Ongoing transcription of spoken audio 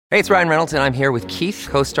Hey, it's Ryan Reynolds, and I'm here with Keith,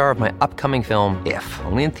 co-star of my upcoming film, If,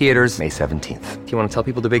 only in theaters May 17th. Do you want to tell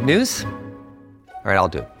people the big news? All right, I'll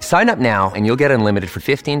do it. Sign up now and you'll get unlimited for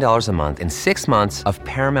 $15 a month and 6 months of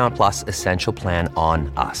Paramount Plus Essential Plan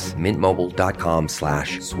on us.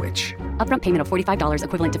 MintMobile.com/switch. Upfront payment of $45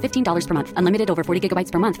 equivalent to $15 per month. Unlimited over 40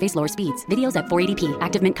 gigabytes per month. Face lower speeds. Videos at 480p.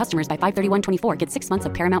 Active Mint customers by 531.24 get 6 months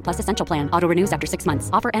of Paramount Plus Essential Plan. Auto renews after 6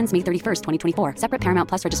 months. Offer ends May 31st, 2024. Separate Paramount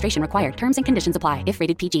Plus registration required. Terms and conditions apply if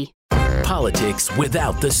rated PG. Politics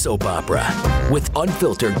without the soap opera. With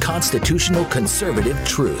unfiltered constitutional conservative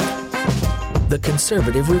truth. The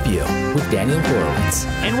Conservative Review with Daniel Horowitz.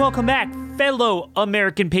 And welcome back, fellow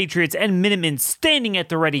American patriots and Minutemen standing at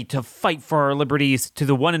the ready to fight for our liberties, to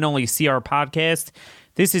the one and only CR Podcast.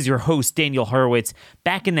 This is your host, Daniel Horowitz,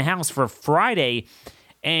 back in the house for Friday.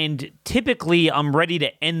 And typically, I'm ready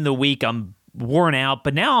to end the week. I'm worn out,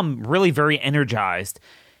 but now I'm really very energized.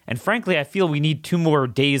 And frankly, I feel we need 2 more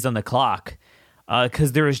days on the clock.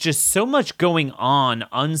 Because there is just so much going on,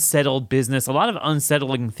 unsettled business, a lot of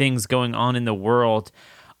unsettling things going on in the world.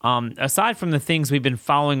 Aside from the things we've been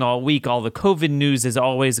following all week, all the COVID news as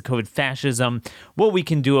always, the COVID fascism, what we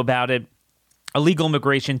can do about it, illegal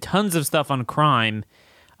immigration, tons of stuff on crime.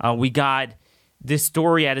 We got this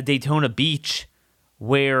story out of Daytona Beach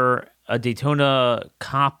where a Daytona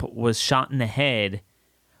cop was shot in the head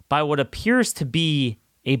by what appears to be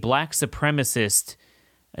a black supremacist,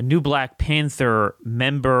 a new Black Panther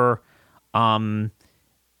member. I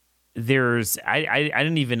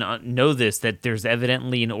didn't even know this, that there's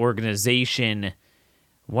evidently an organization,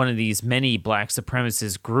 one of these many black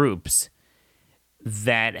supremacist groups,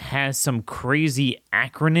 that has some crazy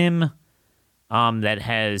acronym that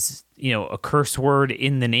has, a curse word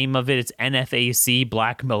in the name of it. It's NFAC,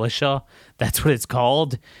 Black Militia. That's what it's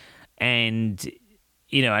called. And,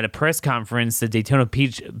 at a press conference, the Daytona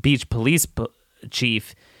Beach police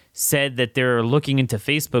chief said that they're looking into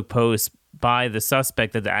Facebook posts by the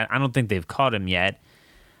suspect that I don't think they've caught him yet.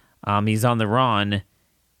 He's on the run,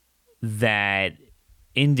 that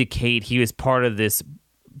indicate he was part of this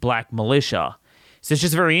black militia. So it's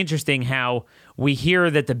just very interesting how we hear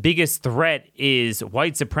that the biggest threat is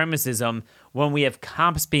white supremacism when we have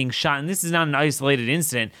cops being shot. And this is not an isolated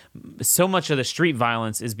incident. So much of the street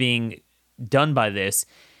violence is being done by this.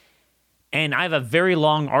 And I have a very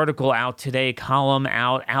long article out today, column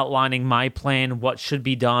out, outlining my plan, what should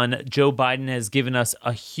be done. Joe Biden has given us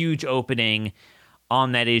a huge opening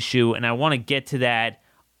on that issue, and I want to get to that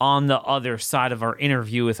on the other side of our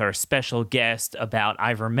interview with our special guest about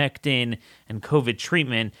ivermectin and COVID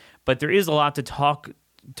treatment. But there is a lot to talk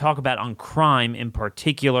about on crime in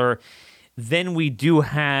particular. Then we do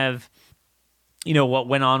have, what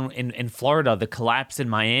went on in Florida, the collapse in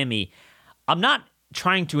Miami. I'm not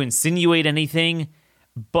trying to insinuate anything,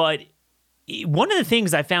 but one of the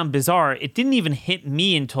things I found bizarre, it didn't even hit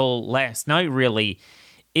me until last night, really.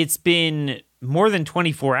 It's been more than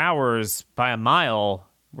 24 hours by a mile,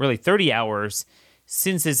 really 30 hours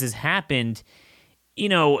since this has happened.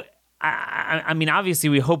 I mean, obviously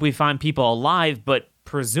we hope we find people alive, but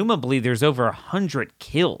presumably there's over 100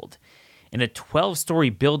 killed, and a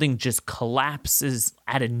 12-story building just collapses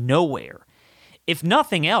out of nowhere. If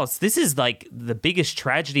nothing else, this is like the biggest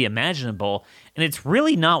tragedy imaginable, and it's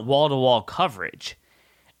really not wall-to-wall coverage.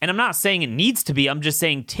 And I'm not saying it needs to be, I'm just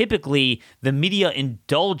saying typically the media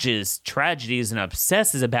indulges tragedies and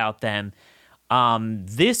obsesses about them.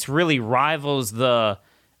 This really rivals the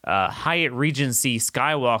Hyatt Regency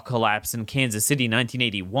Skywalk collapse in Kansas City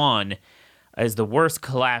 1981 as the worst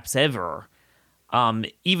collapse ever,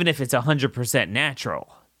 even if it's 100%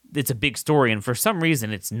 natural. It's a big story, and for some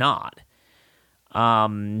reason it's not.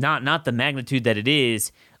 Not the magnitude that it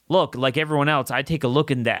is. Look, like everyone else, I take a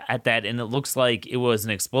look at that, and it looks like it was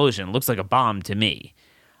an explosion. It looks like a bomb to me.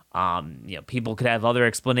 People could have other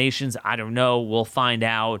explanations. I don't know. We'll find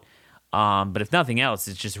out. But if nothing else,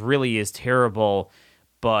 it just really is terrible.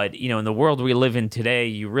 But, in the world we live in today,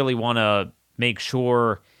 you really want to make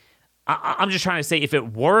sure. I'm just trying to say, if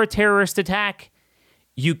it were a terrorist attack,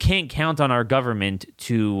 you can't count on our government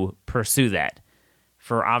to pursue that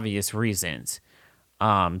for obvious reasons.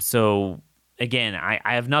 So, again,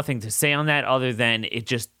 I have nothing to say on that other than it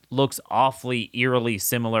just looks awfully eerily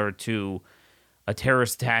similar to a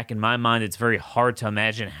terrorist attack. In my mind, it's very hard to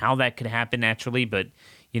imagine how that could happen naturally, but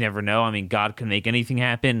you never know. I mean, God can make anything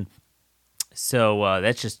happen. So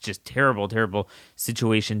that's just terrible, terrible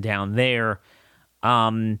situation down there.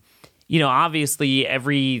 Obviously,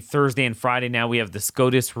 every Thursday and Friday now we have the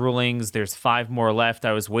SCOTUS rulings. There's 5 more left.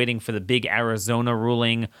 I was waiting for the big Arizona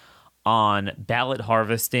ruling on ballot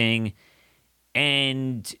harvesting.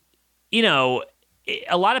 And,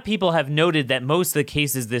 a lot of people have noted that most of the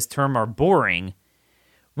cases this term are boring,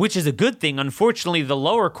 which is a good thing. Unfortunately, the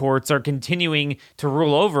lower courts are continuing to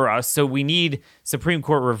rule over us, so we need Supreme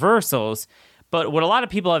Court reversals. But what a lot of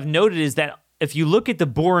people have noted is that if you look at the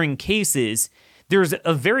boring cases, there's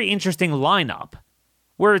a very interesting lineup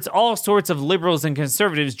where it's all sorts of liberals and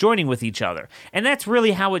conservatives joining with each other. And that's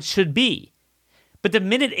really how it should be. But the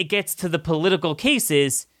minute it gets to the political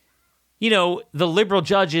cases, the liberal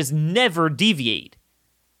judges never deviate,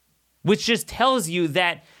 which just tells you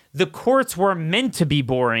that the courts were meant to be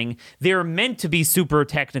boring. They're meant to be super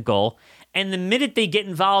technical. And the minute they get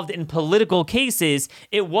involved in political cases,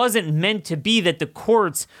 it wasn't meant to be that the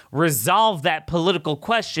courts resolve that political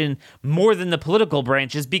question more than the political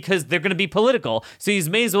branches, because they're going to be political. So you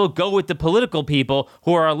may as well go with the political people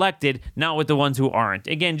who are elected, not with the ones who aren't.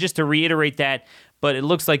 Again, just to reiterate that, but it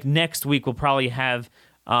looks like next week we'll probably have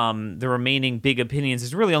the remaining big opinions.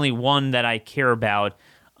 There's really only one that I care about.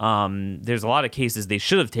 There's a lot of cases they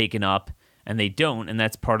should have taken up, and they don't, and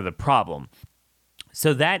that's part of the problem.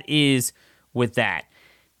 So that is with that.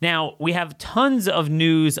 Now, we have tons of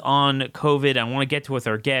news on COVID I want to get to with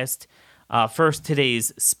our guest. First,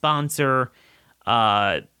 today's sponsor,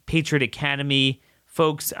 Patriot Academy.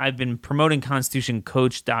 Folks, I've been promoting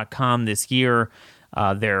ConstitutionCoach.com this year.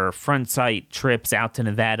 Their front site trips out to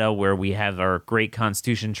Nevada, where we have our great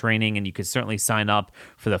Constitution training, and you can certainly sign up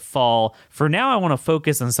for the fall. For now, I want to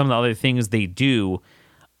focus on some of the other things they do.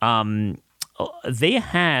 They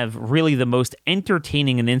have really the most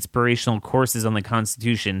entertaining and inspirational courses on the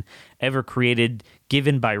Constitution ever created,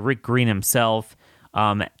 given by Rick Green himself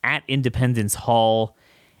at Independence Hall.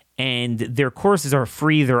 And their courses are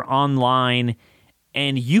free, they're online,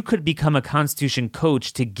 and you could become a Constitution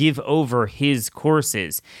coach to give over his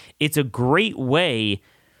courses. It's a great way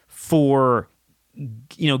for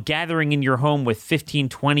gathering in your home with 15,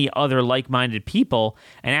 20 other like-minded people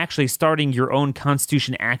and actually starting your own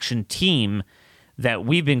Constitution Action team that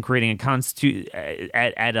we've been creating at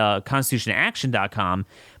constitutionaction.com.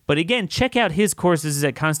 But again, check out his courses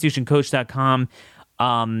at constitutioncoach.com.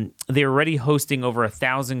 They're already hosting over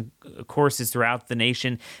 1,000 courses throughout the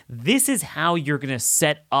nation. This is how you're going to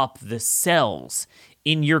set up the cells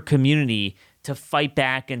in your community to fight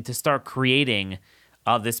back and to start creating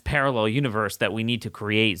this parallel universe that we need to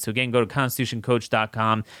create. So again, go to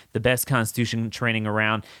constitutioncoach.com, the best Constitution training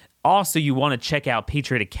around. Also, you want to check out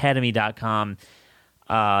patriotacademy.com.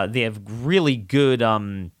 They have really good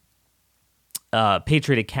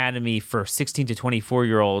Patriot Academy for 16 to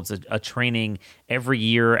 24-year-olds, a training every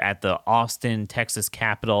year at the Austin, Texas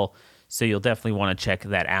Capitol. So you'll definitely want to check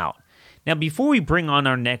that out. Now, before we bring on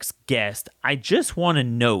our next guest, I just want to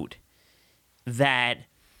note that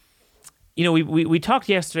we talked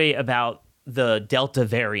yesterday about the Delta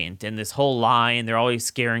variant and this whole lie, and they're always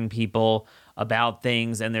scaring people about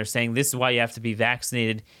things, and they're saying this is why you have to be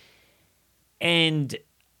vaccinated. And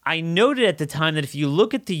I noted at the time that if you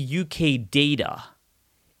look at the UK data,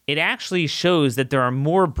 it actually shows that there are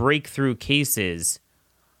more breakthrough cases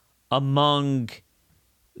among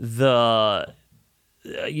the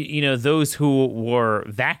those who were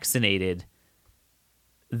vaccinated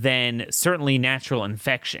than certainly natural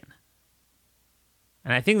infection.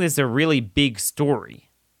 And I think this is a really big story,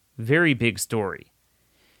 very big story.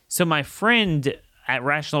 So my friend at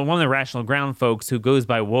one of the Rational Ground folks who goes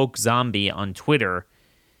by Woke Zombie on Twitter,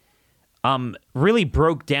 really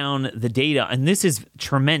broke down the data, and this is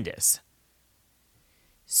tremendous.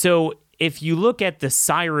 So if you look at the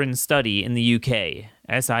Siren study in the UK,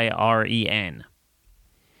 SIREN,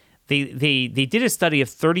 they did a study of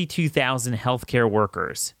 32,000 healthcare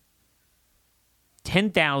workers.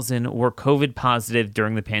 10,000 were COVID positive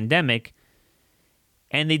during the pandemic,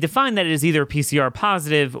 and they defined that as either PCR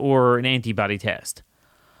positive or an antibody test.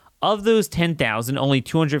 Of those 10,000, only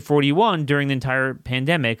 241 during the entire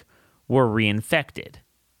pandemic were reinfected.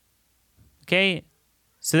 Okay?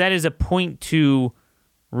 So that is a 0.2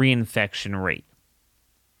 reinfection rate.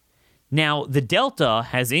 Now, the Delta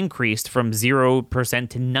has increased from 0%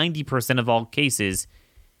 to 90% of all cases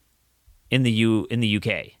in the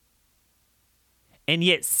UK. And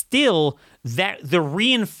yet still, that the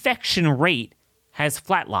reinfection rate has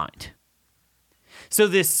flatlined. So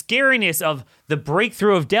this scariness of the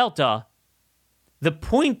breakthrough of Delta, the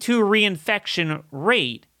 0.2 reinfection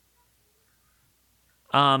rate,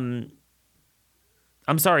 0.2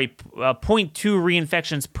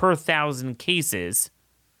 reinfections per 1,000 cases,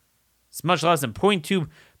 it's much less than 0.2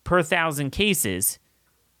 per 1,000 cases,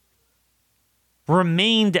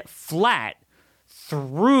 remained flat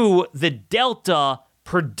through the Delta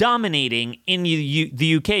predominating in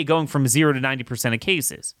the UK, going from 0 to 90% of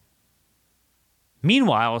cases.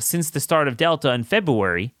 Meanwhile, since the start of Delta in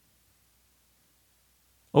February,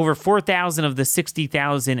 over 4,000 of the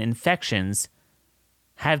 60,000 infections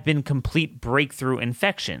have been complete breakthrough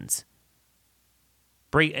infections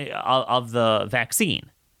of the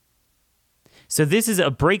vaccine. So this is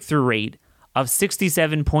a breakthrough rate of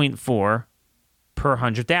 67.4 per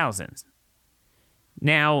 100,000.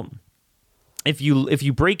 Now, if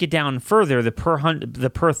you break it down further, the per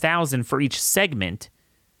 1,000 for each segment,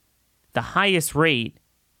 the highest rate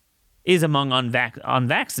is among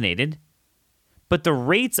unvaccinated, but the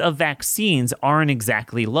rates of vaccines aren't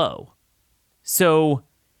exactly low. So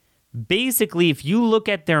basically, if you look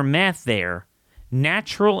at their math there,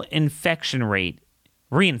 natural reinfection rate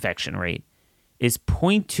is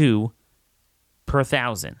 0.2 per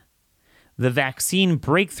 1,000. The vaccine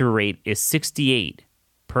breakthrough rate is 68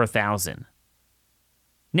 per 1,000.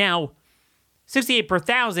 Now, 68 per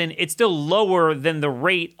 1,000, it's still lower than the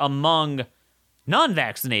rate among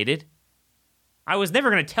non-vaccinated. I was never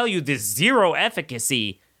going to tell you this zero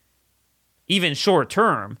efficacy, even short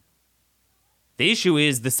term. The issue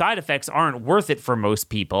is the side effects aren't worth it for most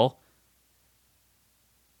people.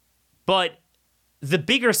 But the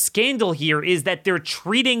bigger scandal here is that they're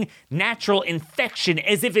treating natural infection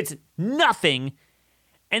as if it's nothing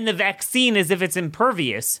and the vaccine as if it's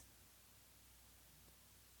impervious.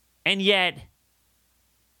 And yet,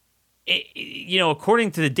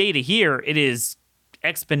 according to the data here, it is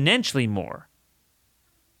exponentially more.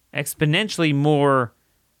 Exponentially more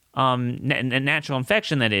natural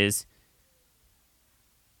infection, that is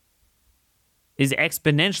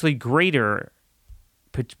exponentially greater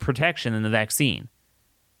protection than the vaccine.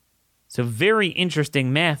 So very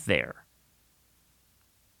interesting math there.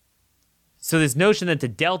 So this notion that the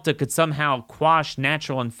Delta could somehow quash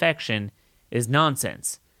natural infection is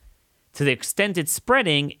nonsense. To the extent it's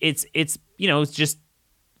spreading, it's just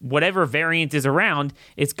whatever variant is around,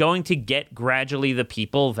 it's going to get gradually the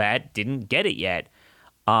people that didn't get it yet,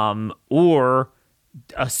 or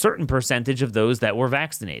a certain percentage of those that were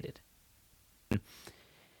vaccinated.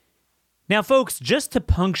 Now, folks, just to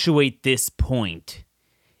punctuate this point,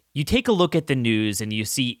 you take a look at the news and you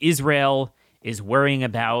see Israel is worrying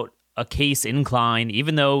about a case incline,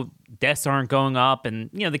 even though deaths aren't going up, and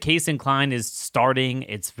the case incline is starting.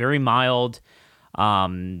 It's very mild,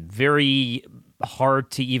 very hard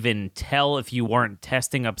to even tell if you weren't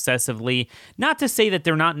testing obsessively. Not to say that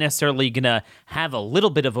they're not necessarily going to have a little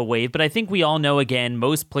bit of a wave, but I think we all know, again,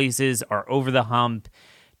 most places are over the hump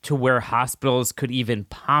to where hospitals could even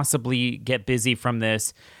possibly get busy from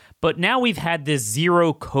this. But now we've had this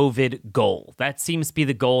zero COVID goal. That seems to be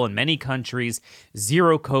the goal in many countries,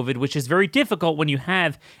 zero COVID, which is very difficult when you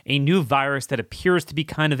have a new virus that appears to be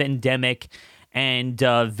kind of endemic and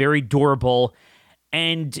very durable,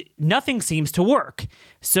 and nothing seems to work.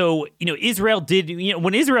 So, Israel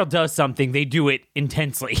when Israel does something, they do it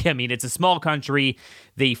intensely. I mean, it's a small country.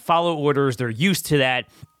 They follow orders. They're used to that.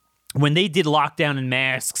 When they did lockdown and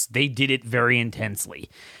masks, they did it very intensely.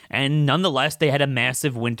 And nonetheless, they had a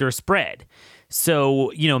massive winter spread.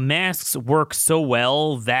 So, masks work so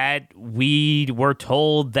well that we were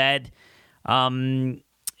told that, we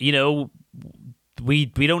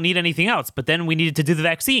don't need anything else. But then we needed to do the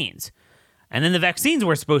vaccines. And then the vaccines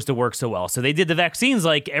were supposed to work so well. So they did the vaccines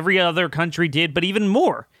like every other country did, but even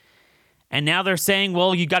more. And now they're saying,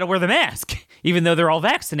 well, you got to wear the mask, even though they're all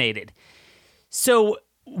vaccinated. So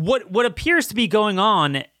what appears to be going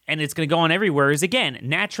on, and it's going to go on everywhere, is, again,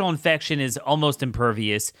 natural infection is almost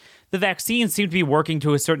impervious. The vaccines seem to be working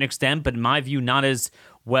to a certain extent, but in my view, not as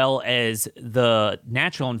well as the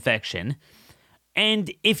natural infection.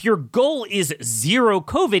 And if your goal is zero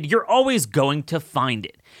COVID, you're always going to find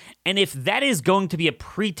it. And if that is going to be a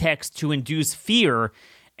pretext to induce fear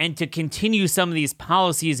and to continue some of these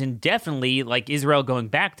policies indefinitely, like Israel going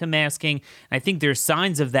back to masking, I think there's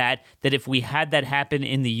signs of that if we had that happen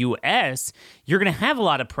in the U.S., you're going to have a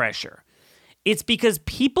lot of pressure. It's because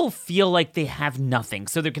people feel like they have nothing.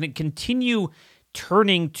 So they're going to continue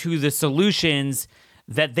turning to the solutions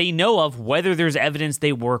that they know of, whether there's evidence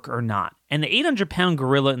they work or not. And the 800-pound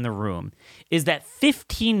gorilla in the room is that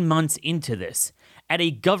 15 months into this, at a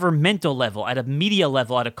governmental level, at a media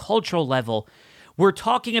level, at a cultural level, we're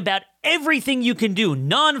talking about everything you can do,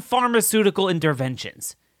 non-pharmaceutical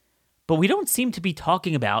interventions. But we don't seem to be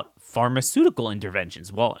talking about pharmaceutical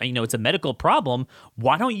interventions. Well, it's a medical problem.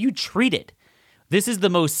 Why don't you treat it? This is the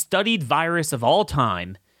most studied virus of all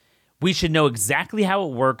time. We should know exactly how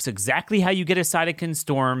it works, exactly how you get a cytokine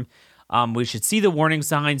storm. We should see the warning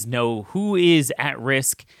signs, know who is at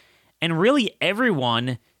risk. And really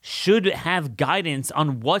everyone should have guidance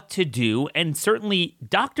on what to do, and certainly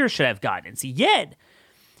doctors should have guidance. Yet,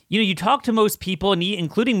 you talk to most people, and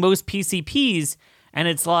including most PCPs, and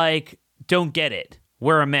it's like, don't get it.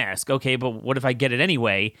 Wear a mask. Okay, but what if I get it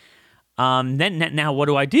anyway? Then now what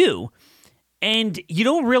do I do? And you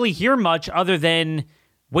don't really hear much other than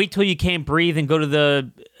wait till you can't breathe and go to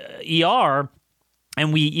the ER.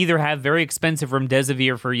 And we either have very expensive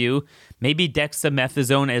remdesivir for you, maybe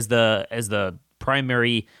dexamethasone as the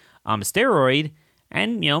primary steroid,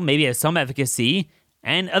 and maybe has some efficacy,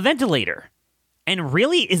 and a ventilator. And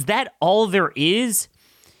really, is that all there is?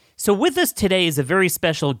 So with us today is a very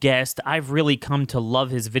special guest. I've really come to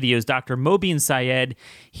love his videos, Dr. Mobeen Syed.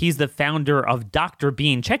 He's the founder of Dr.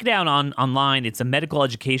 Bean. Check it out online. It's a medical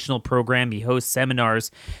educational program. He hosts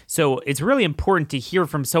seminars. So it's really important to hear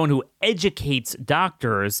from someone who educates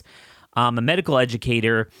doctors, a medical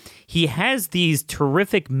educator. He has these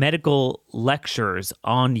terrific medical lectures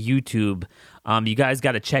on YouTube. You guys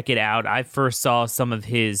got to check it out. I first saw some of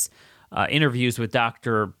his interviews with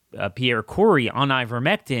Dr. Pierre Kory on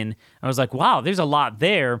ivermectin. I was like, wow, there's a lot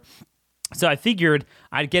there. So I figured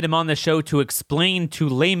I'd get him on the show to explain to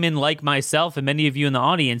laymen like myself and many of you in the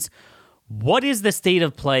audience, what is the state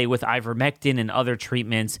of play with ivermectin and other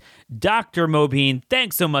treatments? Dr. Mobeen,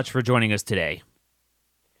 thanks so much for joining us today.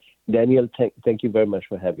 Daniel, thank you very much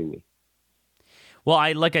for having me.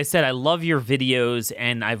 Well, like I said, I love your videos,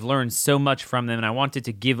 and I've learned so much from them, and I wanted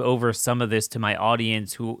to give over some of this to my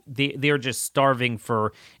audience who they're just starving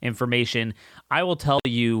for information. I will tell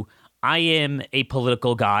you, I am a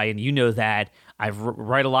political guy, and you know that. I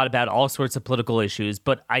write a lot about all sorts of political issues,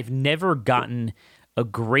 but I've never gotten a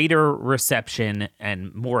greater reception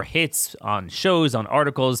and more hits on shows, on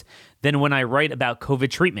articles, than when I write about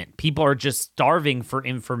COVID treatment. People are just starving for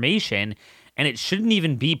information, and it shouldn't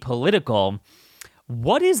even be political.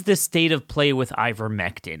 What is the state of play with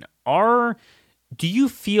ivermectin? Do you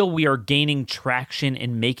feel we are gaining traction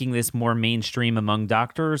in making this more mainstream among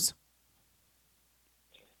doctors?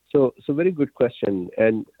 So very good question.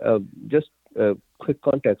 And just quick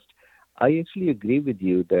context, I actually agree with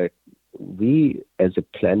you that we as a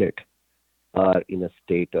planet are in a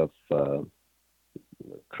state of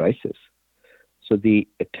crisis. So the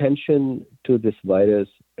attention to this virus,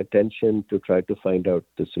 attention to try to find out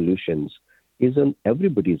the solutions is on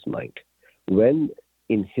everybody's mind. When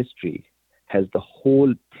in history has the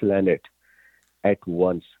whole planet at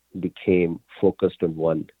once became focused on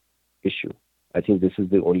one issue? I think this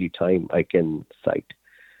is the only time I can cite.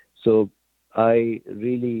 So I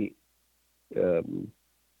really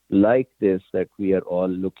like this, that we are all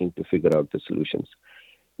looking to figure out the solutions.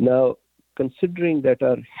 Now, considering that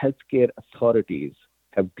our healthcare authorities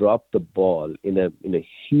have dropped the ball in a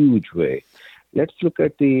huge way, let's look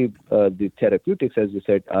at the therapeutics. As you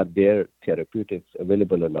said, are there therapeutics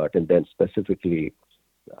available or not? And then specifically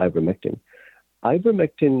ivermectin.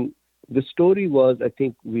 Ivermectin, the story was, I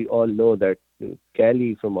think we all know that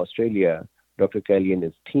Kelly from Australia, Dr. Kelly and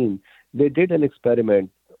his team, they did an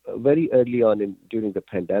experiment very early on during the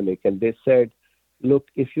pandemic, and they said, look,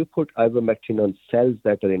 if you put ivermectin on cells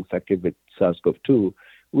that are infected with SARS-CoV-2,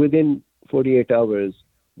 within 48 hours,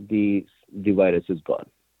 the virus is gone.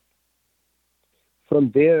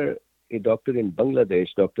 From there, a doctor in Bangladesh,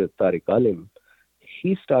 Dr. Tariq Alim,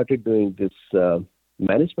 he started doing this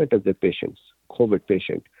management of the patients, COVID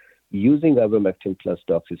patient, using ivermectin plus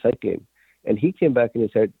doxycycline. And he came back and he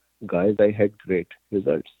said, guys, I had great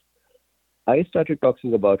results. I started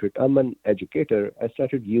talking about it. I'm an educator. I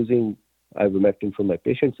started using ivermectin for my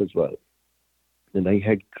patients as well. And I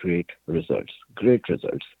had great results.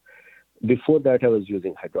 Before that, I was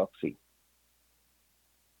using hydroxy.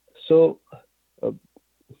 So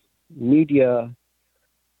media,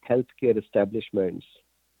 healthcare establishments,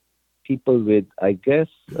 people with, I guess,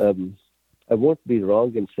 I won't be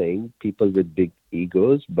wrong in saying people with big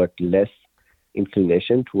egos, but less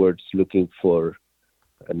inclination towards looking for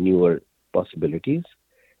newer possibilities.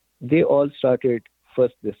 They all started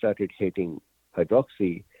hating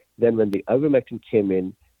hydroxy. Then when the ivermectin came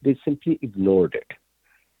in, they simply ignored it.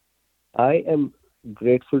 I am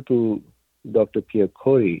grateful to Dr. Pierre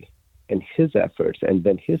Kory and his efforts, and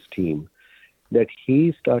then his team, that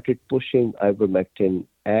he started pushing ivermectin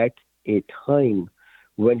at a time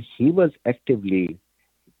when he was actively,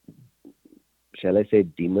 shall I say,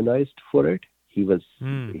 demonized for it. He was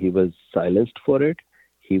silenced for it.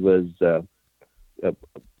 He was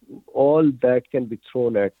all that can be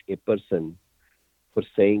thrown at a person for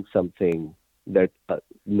saying something that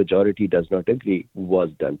majority does not agree was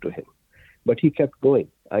done to him. But he kept going.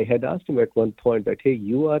 I had asked him at one point that, hey,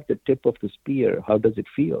 you are the tip of the spear. How does it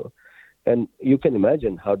feel? And you can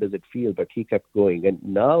imagine how does it feel, but he kept going. And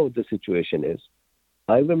now the situation is,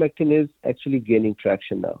 ivermectin is actually gaining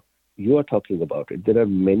traction now. you are talking about it. There are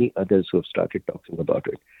many others who have started talking about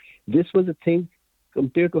it. This was a thing,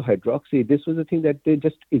 compared to hydroxy, this was a thing that they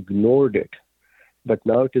just ignored it. But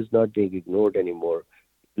now it is not being ignored anymore.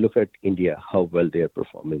 Look at India, how well they are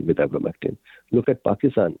performing with ivermectin. Look at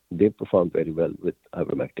Pakistan, they perform very well with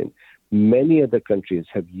ivermectin. Many other countries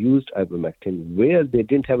have used ivermectin where they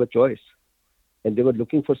didn't have a choice, and they were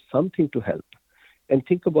looking for something to help. And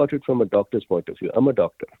think about it from a doctor's point of view. I'm a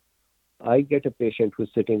doctor. I get a patient who's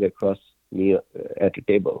sitting across me at a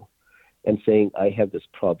table and saying, I have this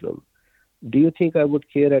problem. Do you think I would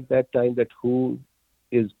care at that time that who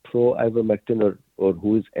is pro-ivermectin or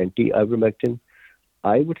who is anti-ivermectin?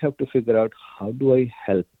 I would have to figure out, how do I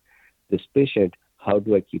help this patient? How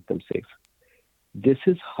do I keep them safe? This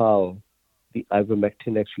is how the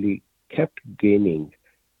ivermectin actually kept gaining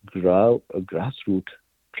grassroots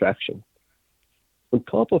traction. On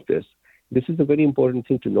top of this is a very important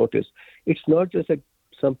thing to notice. It's not just that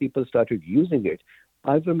some people started using it.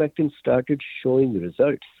 Ivermectin started showing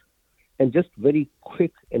results. And just very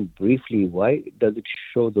quick and briefly, why does it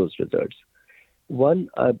show those results? One,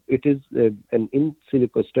 it is an in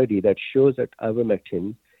silico study that shows that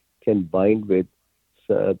ivermectin can bind with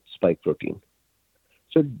spike protein.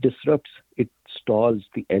 So it disrupts, it stalls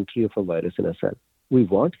the entry of a virus in a cell. We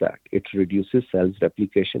want that. It reduces cells'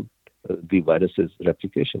 replication, the virus's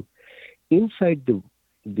replication. Inside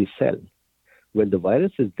the cell, when the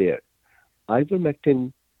virus is there,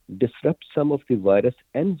 ivermectin disrupts some of the virus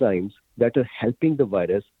enzymes that are helping the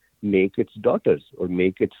virus make its daughters or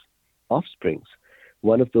make its offsprings.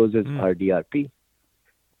 One of those is RDRP,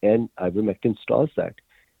 and ivermectin stalls that.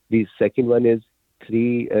 The second one is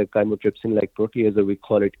 3-chymotrypsin-like protease, or we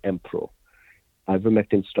call it MPRO.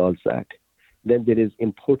 Ivermectin stalls that. Then there is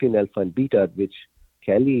importin alpha and beta, which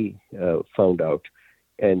Kelly found out,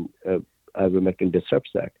 and ivermectin disrupts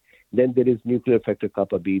that. Then there is nuclear factor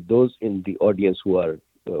kappa B. Those in the audience who are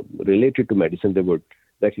related to medicine, they would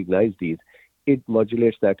recognize these. It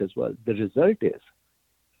modulates that as well. The result is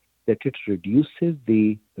that it reduces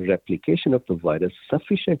the replication of the virus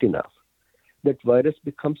sufficient enough that virus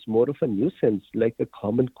becomes more of a nuisance, like a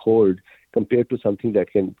common cold, compared to something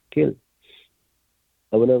that can kill.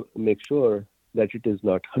 I want to make sure that it is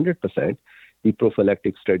not 100%. The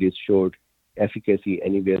prophylactic studies showed efficacy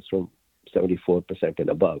anywhere from 74% and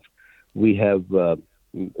above. We have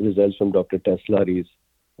results from Dr. Teslari's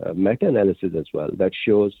meta-analysis as well that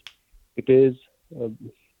shows it is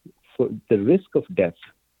for the risk of death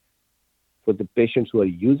for the patients who are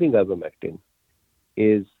using ivermectin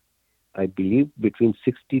is, I believe, between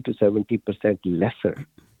 60 to 70% lesser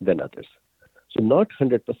than others. So not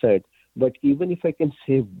 100%, but even if I can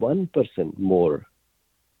save 1% more,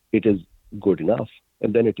 it is good enough.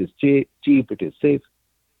 And then it is cheap, it is safe.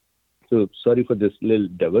 So sorry for this little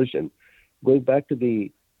diversion. Going back to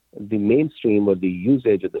the mainstream or the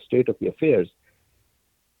usage or the state of the affairs,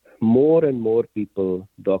 more and more people,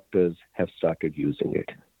 doctors, have started using it.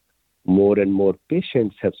 More and more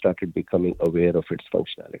patients have started becoming aware of its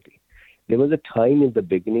functionality. There was a time in the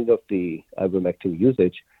beginning of the ivermectin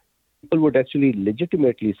usage, people would actually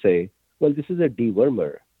legitimately say, well, this is a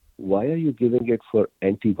dewormer. Why are you giving it for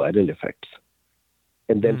antiviral effects?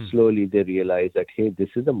 And then slowly they realize that, hey, this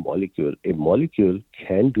is a molecule. A molecule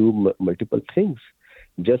can do multiple things,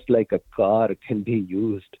 just like a car can be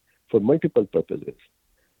used for multiple purposes.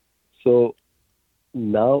 So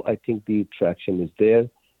now I think the traction is there.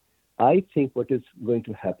 I think what is going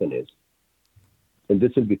to happen is, and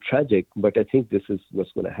this will be tragic, but I think this is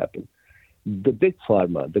what's going to happen. The big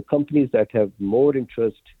pharma, the companies that have more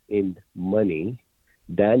interest in money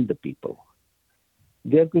than the people,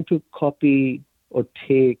 they're going to copy or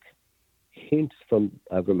take hints from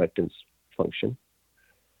ivermectin's function,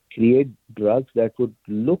 create drugs that would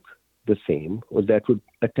look the same or that would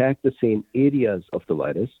attack the same areas of the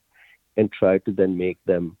virus, and try to then make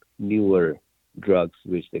them newer drugs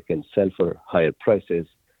which they can sell for higher prices,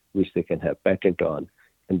 which they can have patent on,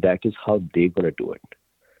 and that is how they're going to do it.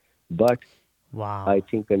 But wow, I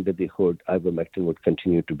think under the hood, ivermectin would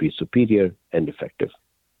continue to be superior and effective.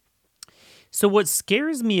 So what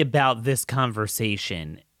scares me about this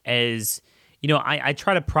conversation is, you know, I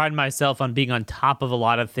try to pride myself on being on top of a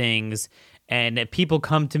lot of things, and people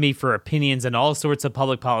come to me for opinions on all sorts of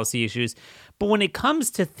public policy issues. But when it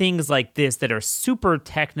comes to things like this that are super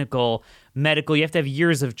technical, medical, you have to have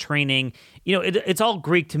years of training. You know, it's all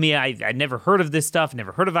Greek to me. I'd never heard of this stuff,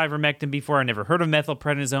 never heard of ivermectin before. I never heard of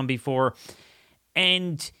methylprednisone before.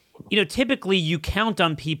 And, you know, typically you count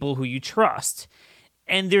on people who you trust.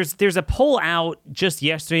 And there's a poll out just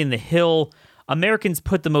yesterday in The Hill Americans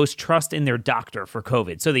put the most trust in their doctor for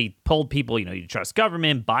COVID. So they polled people, you trust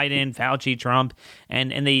government, Biden, Fauci, Trump,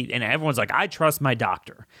 and everyone's like, I trust my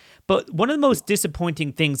doctor. But one of the most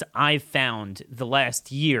disappointing things I've found the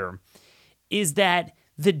last year is that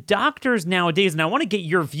the doctors nowadays, and I want to get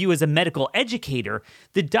your view as a medical educator,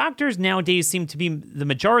 the doctors nowadays seem to be, the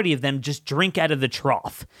majority of them, just drink out of the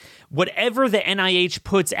trough. Whatever the NIH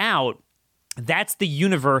puts out, that's the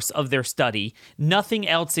universe of their study. Nothing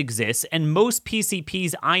else exists. And most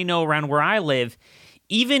PCPs I know around where I live,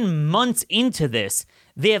 even months into this,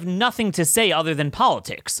 they have nothing to say other than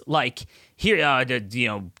politics. Like, here,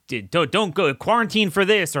 don't go quarantine for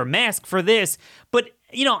this or mask for this. But,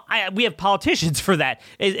 we have politicians for that.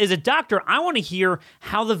 As a doctor, I want to hear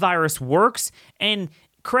how the virus works. And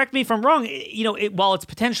correct me if I'm wrong, while it's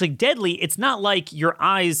potentially deadly, it's not like your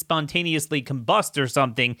eyes spontaneously combust or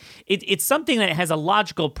something. It's something that has a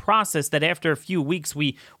logical process that after a few weeks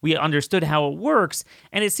we understood how it works.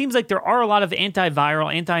 And it seems like there are a lot of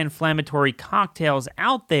antiviral, anti-inflammatory cocktails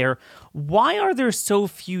out there. Why are there so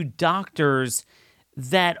few doctors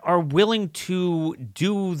that are willing to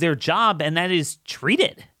do their job, and that is treat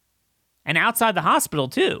it? And outside the hospital,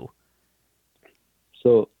 too.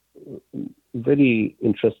 So, very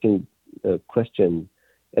interesting question.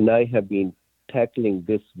 And I have been tackling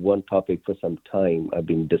this one topic for some time. I've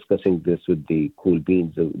been discussing this with the cool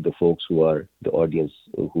beans, the folks who are the audience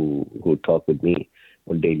who talk with me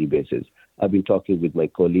on a daily basis. I've been talking with my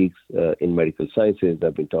colleagues in medical sciences.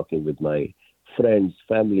 I've been talking with my friends,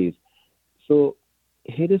 families. So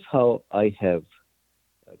here is how I have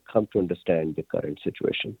come to understand the current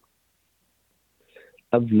situation.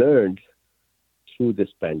 I've learned through this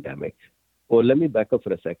pandemic, or let me back up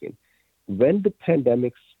for a second. When the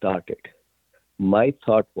pandemic started, my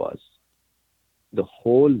thought was the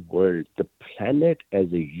whole world, the planet as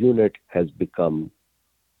a unit has become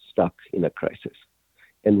stuck in a crisis.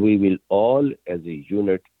 And we will all as a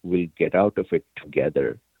unit will get out of it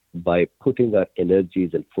together by putting our energies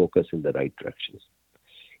and focus in the right directions.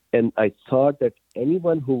 And I thought that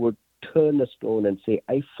anyone who would turn a stone and say,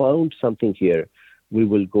 I found something here, we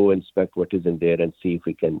will go inspect what is in there and see if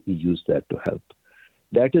we can use that to help.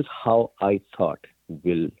 That is how I thought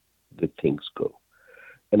will the things go.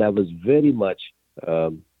 And I was very much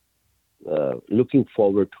looking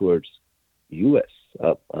forward towards U.S.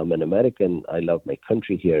 I'm an American. I love my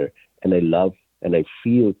country here, and I love and I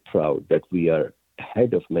feel proud that we are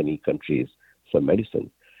ahead of many countries for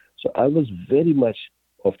medicine. So I was very much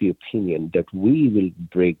of the opinion that we will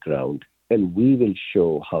break ground and we will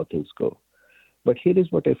show how things go. But here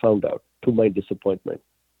is what I found out, to my disappointment.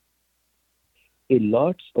 A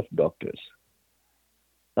lot of doctors,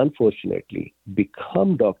 unfortunately,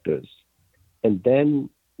 become doctors and then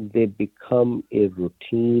they become a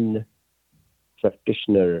routine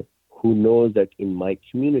practitioner who knows that in my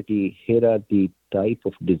community, here are the type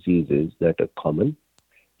of diseases that are common.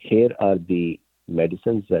 Here are the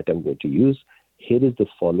medicines that I'm going to use. Here is the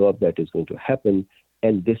follow-up that is going to happen.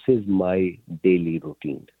 And this is my daily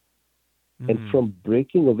routine. And from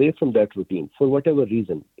breaking away from that routine, for whatever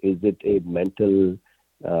reason, is it a mental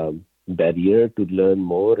barrier to learn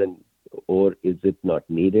more, or is it not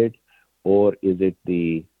needed, or is it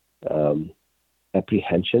the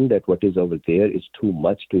apprehension that what is over there is too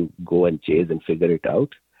much to go and chase and figure it out,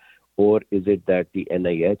 or is it that the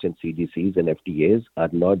NIH and CDCs and FDAs are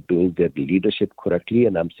not doing their leadership correctly,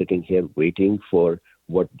 and I'm sitting here waiting for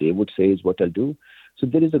what they would say is what I'll do? So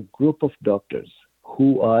there is a group of doctors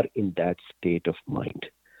who are in that state of mind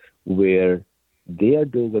where they are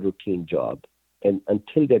doing a routine job, and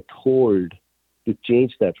until they're told to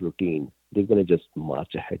change that routine, they're going to just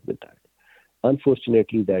march ahead with that.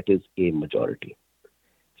 Unfortunately, that is a majority.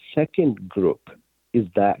 Second group is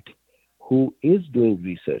that who is doing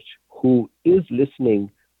research, who is listening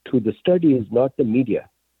to the studies, not the media.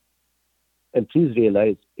 And please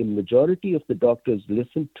realize, a majority of the doctors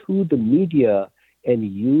listen to the media and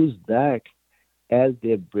use that as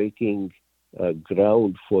they're breaking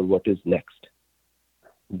ground for what is next.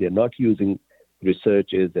 They're not using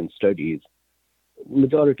researches and studies,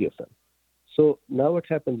 majority of them. So now what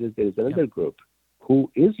happens is there is another group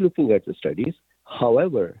who is looking at the studies.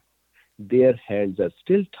 However, their hands are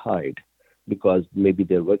still tied because maybe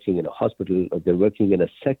they're working in a hospital or they're working in a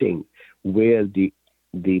setting where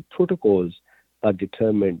the protocols are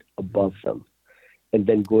determined above them. And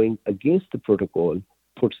then going against the protocol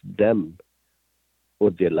puts them or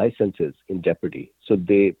their licenses in jeopardy. So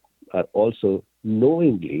they are also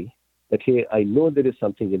knowingly that, hey, I know there is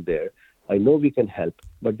something in there. I know we can help,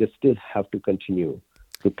 but they still have to continue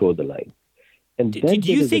to toe the line. And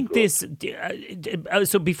do you think this?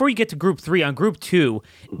 So before you get to Group 3, on Group 2,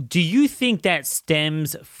 do you think that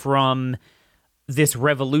stems from this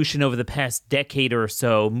revolution over the past decade or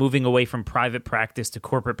so, moving away from private practice to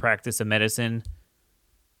corporate practice of medicine?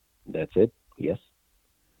 That's it. Yes.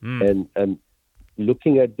 And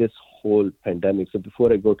looking at this whole pandemic. So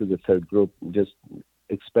before I go to the third group, just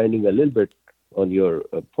expanding a little bit on your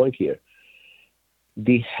point here.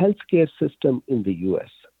 The healthcare system in the U.S.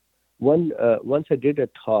 Once I did a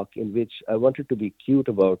talk in which I wanted to be cute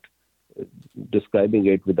about describing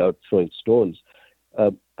it without throwing stones.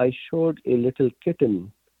 I showed a little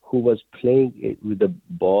kitten who was playing with a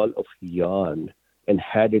ball of yarn and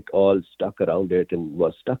had it all stuck around it and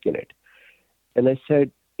was stuck in it. And I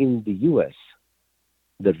said, in the U.S.,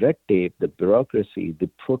 the red tape, the bureaucracy, the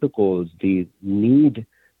protocols, the need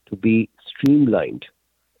to be streamlined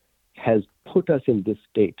has put us in this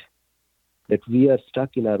state that we are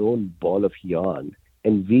stuck in our own ball of yarn,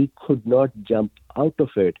 and we could not jump out of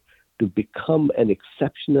it to become an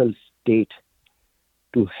exceptional state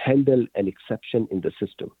to handle an exception in the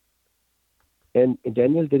system. And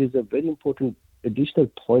Daniel, there is a very important additional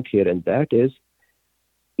point here, and that is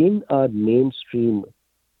in our mainstream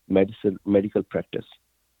medical practice,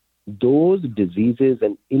 those diseases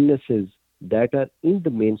and illnesses that are in the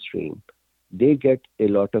mainstream, they get a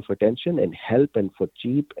lot of attention and help and for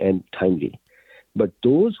cheap and timely. But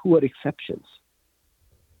those who are exceptions,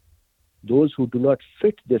 those who do not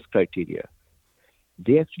fit this criteria,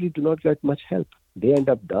 they actually do not get much help. They end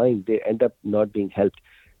up dying. They end up not being helped.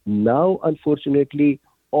 Now, unfortunately,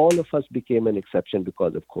 all of us became an exception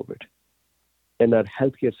because of COVID. And our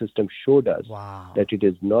healthcare system showed us that it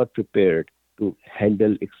is not prepared to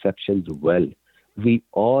handle exceptions well. We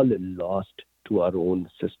all lost to our own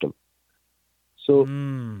system. So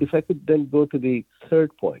if I could then go to the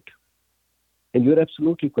third point, and you're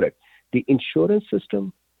absolutely correct. The insurance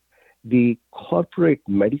system, the corporate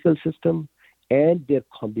medical system, and their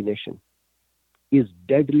combination is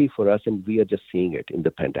deadly for us, and we are just seeing it in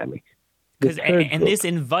the pandemic. And this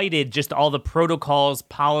invited just all the protocols,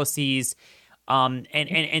 policies,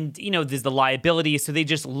 and you know, there's the liability. So they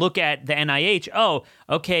just look at the NIH. Oh,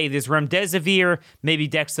 okay, there's remdesivir, maybe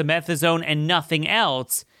dexamethasone, and nothing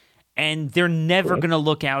else. And they're never going to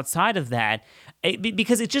look outside of that,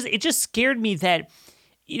 because it just scared me that,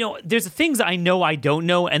 you know, there's things I know I don't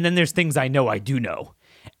know, and then there's things I know I do know.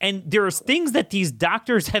 And there's things that these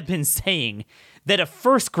doctors have been saying that a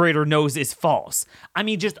first grader knows is false. I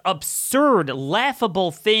mean, just absurd,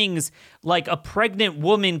 laughable things like a pregnant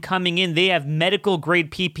woman coming in, they have medical grade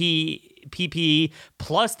PPE,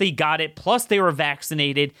 plus they got it, plus they were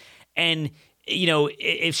vaccinated, and you know,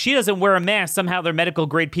 if she doesn't wear a mask, somehow their medical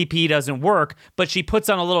grade PPE doesn't work, but she puts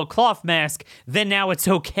on a little cloth mask, then now it's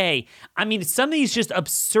okay. I mean, some of these just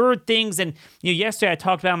absurd things. And, you know, yesterday I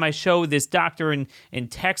talked about on my show, this doctor in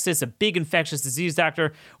Texas, a big infectious disease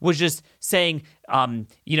doctor, was just saying,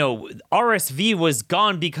 you know, RSV was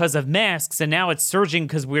gone because of masks, and now it's surging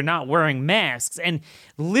because we're not wearing masks. And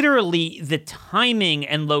literally the timing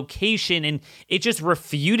and location, and it just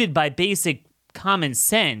refuted by basic common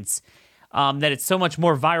sense. That it's so much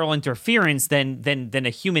more viral interference than a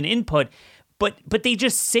human input, but they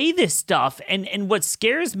just say this stuff, and what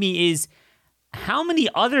scares me is how many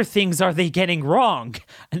other things are they getting wrong?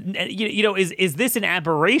 You know, is this an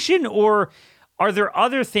aberration, or are there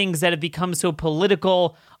other things that have become so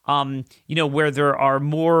political? You know, where there are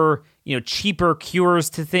more, you know, cheaper cures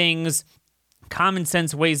to things, common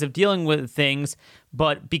sense ways of dealing with things,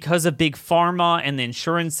 but because of big pharma and the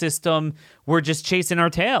insurance system, we're just chasing our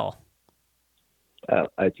tail.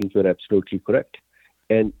 I think you're absolutely correct.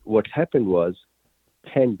 And what happened was,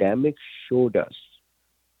 pandemic showed us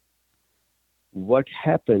what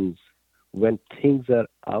happens when things are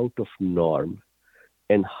out of norm,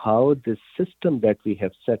 and how the system that we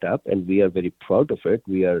have set up, and we are very proud of it,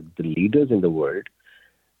 we are the leaders in the world,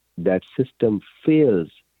 that system fails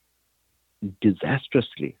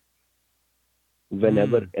disastrously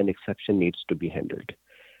whenever an exception needs to be handled.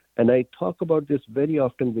 And I talk about this very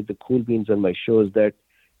often with the cool beans on my shows, that,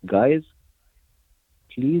 guys,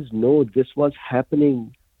 please know this was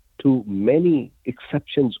happening to many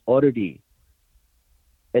exceptions already.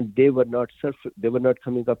 And they were not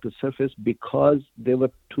coming up to surface because they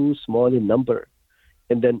were too small in number.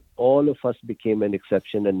 And then all of us became an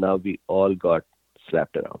exception, and now we all got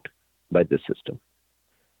slapped around by the system.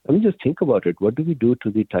 I mean, just think about it. What do we do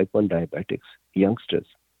to the type 1 diabetics, youngsters?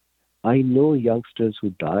 I know youngsters who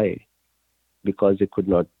die because they could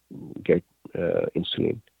not get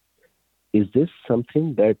insulin. Is this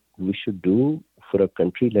something that we should do for a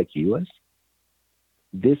country like US?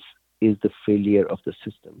 This is the failure of the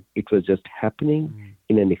system. It was just happening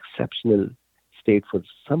in an exceptional state for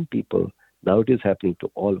some people. Now it is happening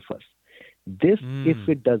to all of us. This, if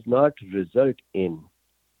it does not result in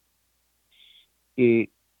a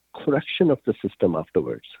correction of the system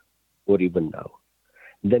afterwards, or even now,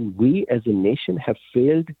 then we as a nation have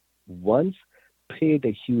failed once, paid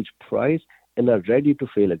a huge price, and are ready to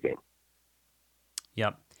fail again.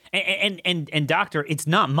 Yep. And doctor, it's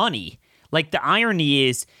not money. Like, the irony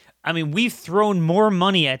is, I mean, we've thrown more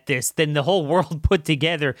money at this than the whole world put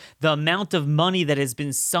together, the amount of money that has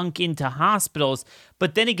been sunk into hospitals.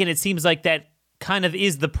 But then again, it seems like that kind of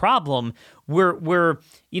is the problem where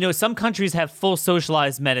some countries have full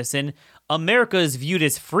socialized medicine. America is viewed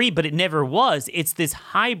as free, but it never was. It's this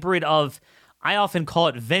hybrid of, I often call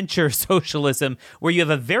it venture socialism, where you have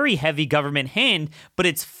a very heavy government hand, but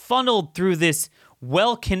it's funneled through this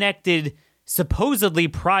well-connected, supposedly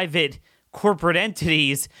private corporate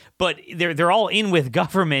entities, but they're all in with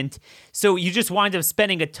government. So you just wind up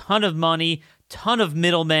spending a ton of money, ton of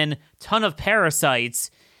middlemen, ton of parasites,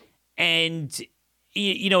 and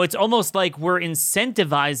it's almost like we're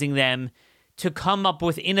incentivizing them to come up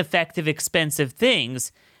with ineffective, expensive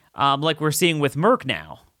things, like we're seeing with Merck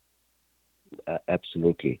now.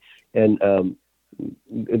 Absolutely. And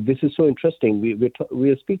this is so interesting. We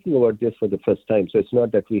are speaking about this for the first time, so it's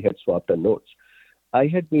not that we had swapped our notes. I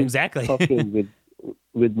had been talking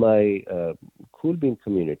with my Cool Bean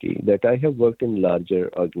community that I have worked in larger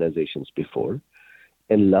organizations before,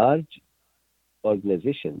 and large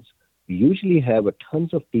organizations usually have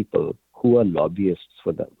tons of people who are lobbyists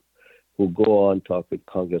for them, who go on talk with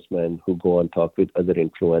congressmen, who go on talk with other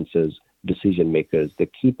influencers, decision makers. They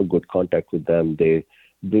keep a good contact with them. They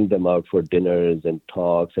bring them out for dinners and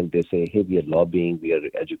talks, and they say, hey, we are lobbying, we are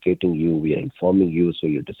educating you, we are informing you so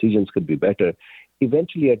your decisions could be better.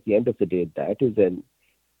 Eventually, at the end of the day, that is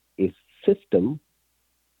a system,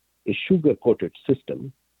 a sugar-coated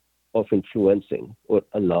system of influencing or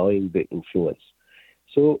allowing the influence.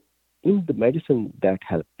 So in the medicine, that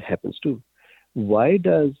happens too. Why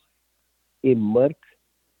does a Merck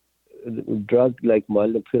drug like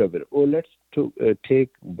molnupiravir, or let's take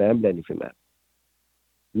bamlanivimab.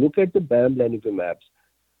 Look at the bamlanivimab's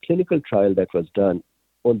clinical trial that was done,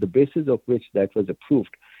 on the basis of which that was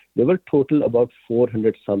approved. There were total about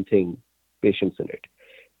 400-something patients in it.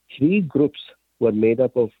 3 groups were made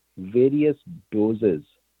up of various doses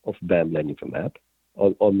of bamlanivimab,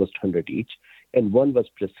 almost 100 each, and 1 was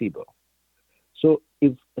placebo. So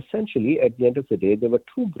if essentially, at the end of the day, there were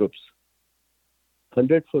 2 groups,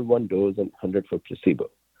 100 for 1 dose and 100 for placebo.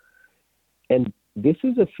 And this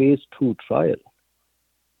is a phase 2 trial.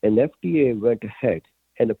 And FDA went ahead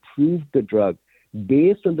and approved the drug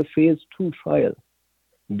based on the phase 2 trial,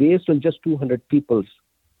 based on just 200 people's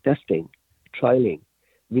testing, trialing,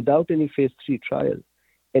 without any phase 3 trial.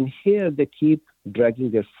 And here they keep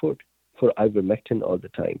dragging their foot for ivermectin all the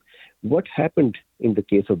time. What happened in the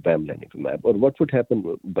case of bamlanivimab, or what would happen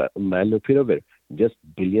with molnupiravir? Just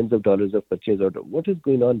billions of dollars of purchase order. What is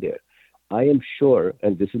going on there? I am sure,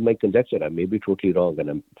 and this is my conjecture, I may be totally wrong, and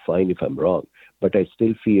I'm fine if I'm wrong, but I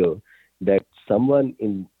still feel that someone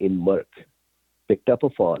in Merck picked up a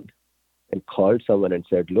phone and called someone and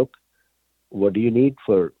said, look, what do you need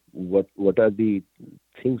for, what are the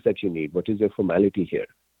things that you need? What is your formality here?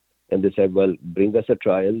 And they said, well, bring us a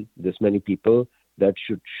trial, this many people that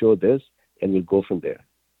should show this, and we'll go from there.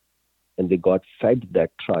 And they got fed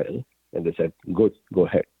that trial, and they said, good, go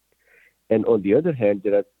ahead. And on the other hand,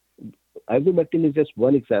 ivermectin is just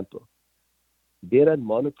one example. There are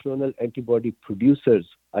monoclonal antibody producers.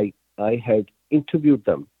 I had interviewed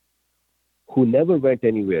them who never went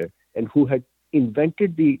anywhere and who had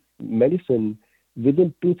invented the medicine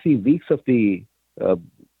within 2-3 weeks of the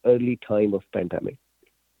early time of pandemic.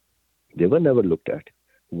 They were never looked at.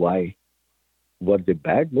 Why? Were they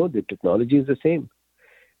bad? No, the technology is the same.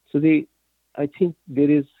 So I think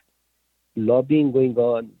there is lobbying going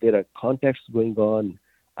on. There are contacts going on.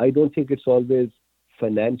 I don't think it's always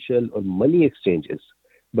financial or money exchanges,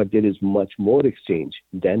 but there is much more exchange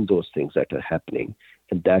than those things that are happening.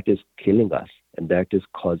 And that is killing us. And that is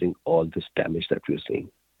causing all this damage that we're seeing.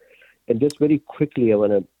 And just very quickly, I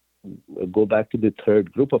want to go back to the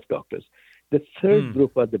third group of doctors. The third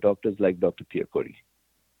group are the doctors like Dr. Pierre Kory.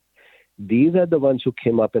 These are the ones who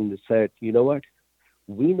came up and said, you know what?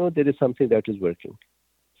 We know there is something that is working.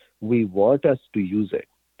 We want us to use it.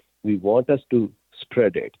 We want us to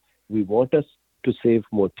spread it. We want us to save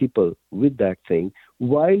more people with that thing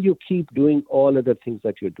while you keep doing all other things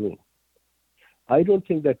that you're doing. I don't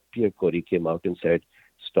think that Pierre Kory came out and said,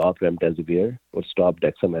 stop remdesivir or stop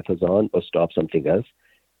dexamethasone or stop something else.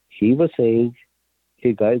 He was saying,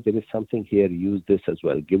 hey guys, there is something here, use this as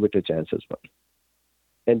well, give it a chance as well.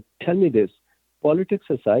 And tell me this, politics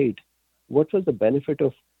aside, what was the benefit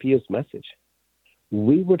of Pierre's message?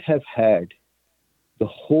 We would have had the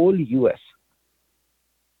whole US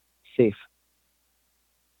safe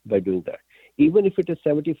by doing that. Even if it is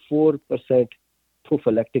 74%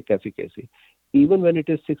 prophylactic efficacy, even when it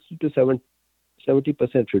is 60 to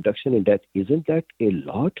 70% reduction in death, isn't that a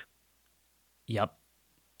lot? Yep.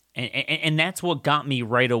 And that's what got me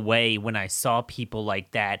right away when I saw people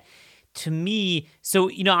like that. To me, so,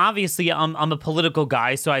 obviously I'm a political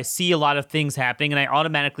guy, so I see a lot of things happening and I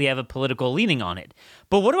automatically have a political leaning on it.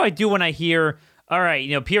 But what do I do when I hear, all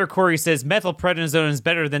right, Pierre Kory says methylprednisone is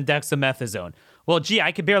better than dexamethasone? Well, gee,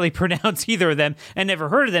 I could barely pronounce either of them and never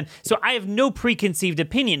heard of them, so I have no preconceived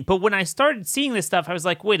opinion. But when I started seeing this stuff, I was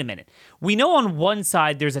like, wait a minute. We know on one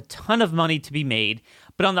side there's a ton of money to be made,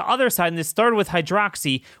 but on the other side, and this started with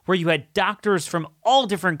hydroxy, where you had doctors from all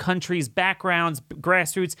different countries, backgrounds,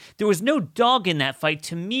 grassroots. There was no dog in that fight.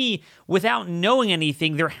 To me, without knowing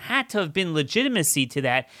anything, there had to have been legitimacy to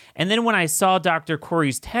that. And then when I saw Dr.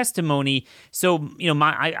 Kory's testimony, so,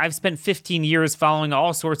 I've spent 15 years following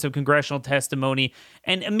all sorts of congressional testimony,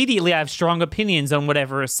 and immediately I have strong opinions on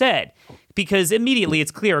whatever is said. Because immediately it's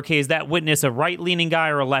clear, okay, is that witness a right-leaning guy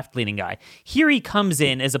or a left-leaning guy? Here he comes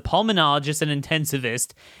in as a pulmonologist and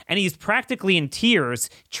intensivist, and he's practically in tears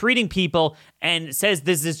treating people and says,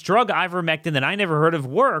 there's this drug ivermectin that I never heard of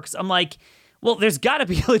works. I'm like, well, there's got to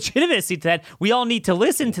be legitimacy to that. We all need to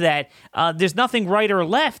listen to that. There's nothing right or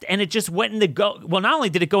left, and it just went in the well, not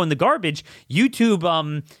only did it go in the garbage,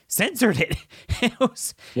 YouTube censored it.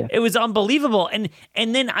 It was unbelievable.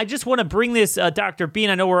 And then I just want to bring this, Dr.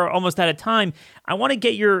 Bean. I know we're almost out of time. I want to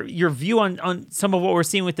get your view on some of what we're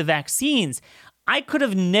seeing with the vaccines. I could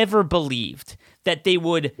have never believed that they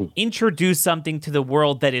would introduce something to the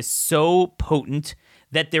world that is so potent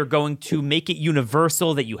that they're going to make it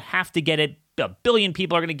universal, that you have to get it. 1 billion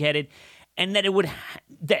people are going to get it, and that it would.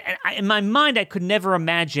 In my mind, I could never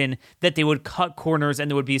imagine that they would cut corners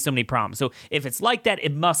and there would be so many problems. So if it's like that,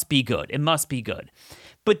 it must be good. It must be good.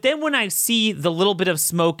 But then when I see the little bit of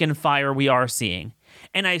smoke and fire we are seeing,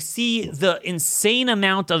 and I see the insane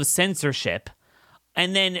amount of censorship,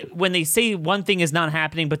 and then when they say one thing is not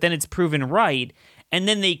happening, but then it's proven right, and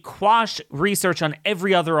then they quash research on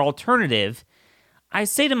every other alternative, I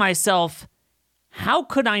say to myself, how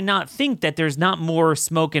could I not think that there's not more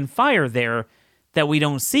smoke and fire there that we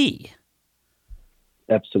don't see?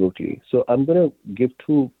 Absolutely. So I'm going to give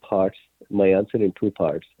my answer in two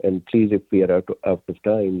parts. And please, if we are out of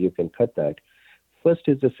time, you can cut that. First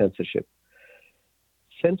is the censorship.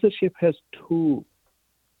 Censorship has two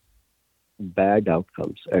bad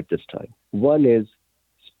outcomes at this time. One is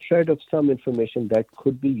spread of some information that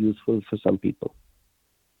could be useful for some people.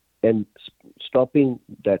 And stopping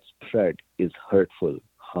that spread is hurtful,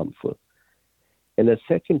 harmful. And the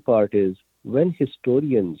second part is when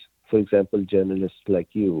historians, for example, journalists like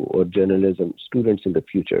you or journalism students in the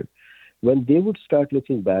future, when they would start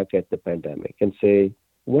looking back at the pandemic and say,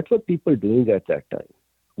 what were people doing at that time?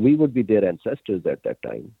 We would be their ancestors at that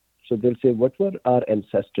time. So they'll say, what were our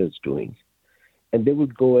ancestors doing? And they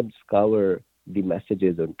would go and scour the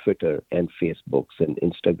messages on Twitter and Facebooks and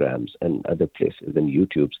Instagrams and other places and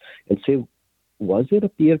YouTubes and say, was there a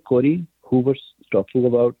Pierre Kory who was talking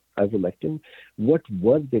about ivermectin? What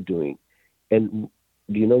was they doing? And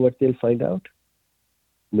do you know what they'll find out?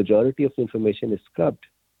 Majority of the information is scrubbed.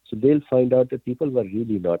 So they'll find out that people were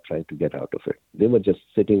really not trying to get out of it. They were just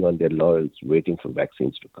sitting on their laurels waiting for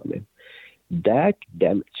vaccines to come in. That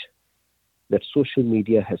damage that social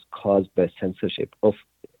media has caused by censorship of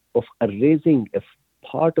erasing a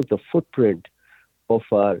part of the footprint of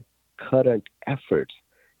our current efforts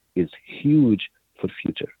is huge for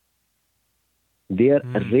future. They are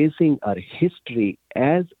erasing our history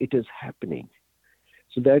as it is happening.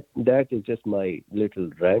 So that is just my little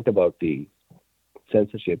rant about the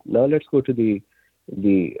censorship. Now let's go to the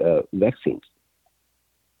vaccines.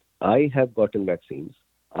 I have gotten vaccines.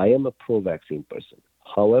 I am a pro-vaccine person.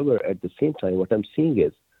 However, at the same time, what I'm seeing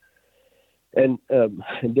is, and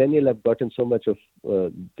Daniel, I've gotten so much of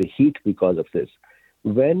the heat because of this.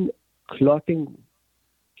 When clotting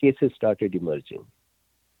cases started emerging,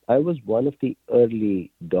 I was one of the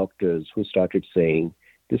early doctors who started saying,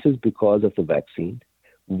 this is because of the vaccine.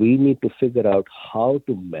 We need to figure out how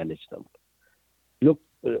to manage them. Look,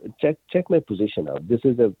 check my position out. This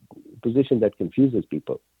is a position that confuses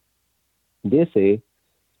people. They say,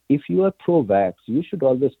 if you are pro-vax, you should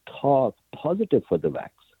always talk positive for the vax.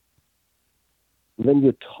 When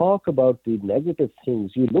you talk about the negative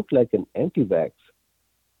things, you look like an anti-vax.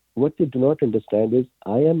 What they do not understand is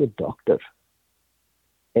I am a doctor.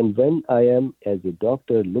 And when I am, as a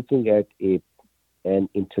doctor, looking at an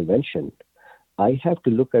intervention, I have to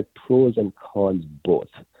look at pros and cons both.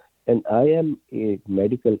 And I am a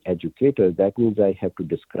medical educator. That means I have to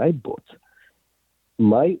describe both.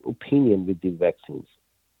 My opinion with the vaccines,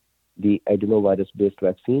 the adenovirus-based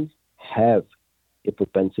vaccines have a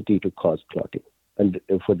propensity to cause clotting and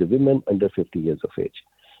for the women under 50 years of age.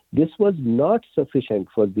 This was not sufficient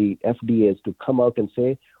for the FDAs to come out and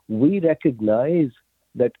say, we recognize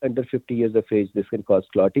that under 50 years of age, this can cause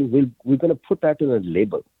clotting. We're going to put that on a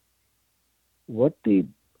label.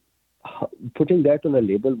 Putting that on a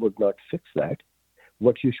label would not fix that.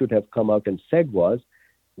 What you should have come out and said was,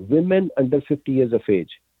 women under 50 years of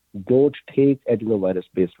age, don't take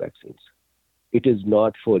adenovirus-based vaccines. It is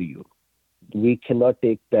not for you. We cannot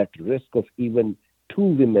take that risk of even 2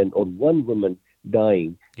 women or 1 woman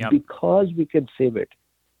dying because we can save it.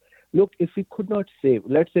 Look, if we could not save,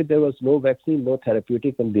 let's say there was no vaccine, no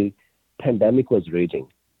therapeutic, and the pandemic was raging.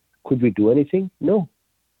 Could we do anything? No.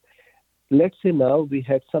 Let's say now we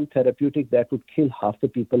had some therapeutic that would kill half the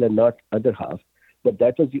people and not other half, but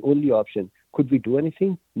that was the only option. Could we do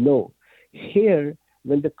anything? No. Here,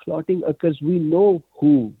 when the clotting occurs, we know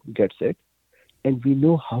who gets it, and we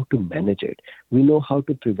know how to manage it. We know how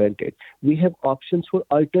to prevent it. We have options for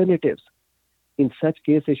alternatives. In such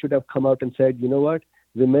case, they should have come out and said, you know what,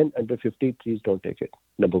 women under 50, please don't take it.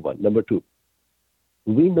 Number 1. Number 2,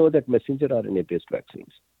 we know that messenger RNA-based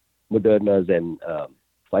vaccines, Moderna's and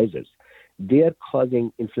Pfizer's, they are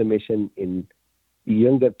causing inflammation in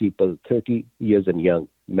younger people, 30 years and young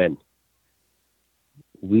men.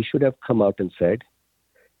 We should have come out and said,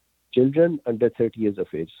 children under 30 years of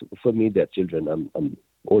age, for me they're children, I'm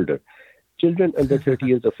older. Children under 30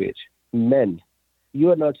 years of age, men, you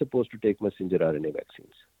are not supposed to take messenger RNA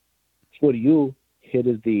vaccines. For you, here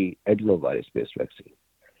is the adenovirus-based vaccine.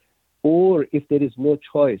 Or if there is no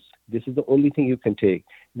choice, this is the only thing you can take,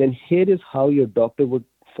 then here is how your doctor would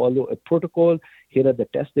follow a protocol. Here are the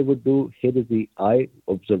tests they would do. Here is the eye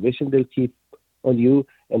observation they'll keep on you.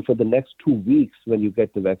 And for the next 2 weeks, when you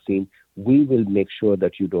get the vaccine, we will make sure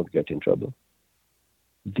that you don't get in trouble.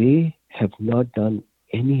 They have not done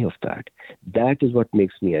any of that. That is what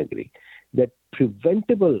makes me angry. That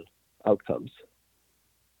preventable outcomes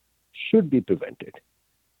should be prevented.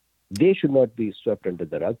 They should not be swept under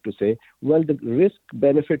the rug to say, well, the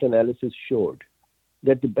risk-benefit analysis showed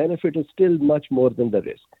that the benefit is still much more than the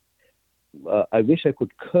risk. I wish I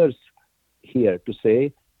could curse here to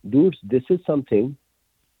say, dudes, this is something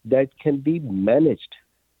that can be managed,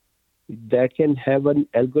 that can have an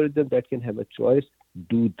algorithm, that can have a choice.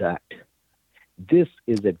 Do that. This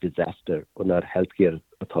is a disaster on our healthcare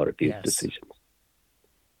authorities' decisions.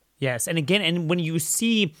 Yes, and again, and when you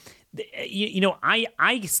see,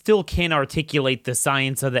 I still can't articulate the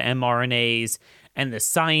science of the mRNAs and the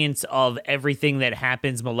science of everything that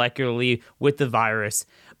happens molecularly with the virus,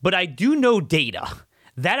 but I do know data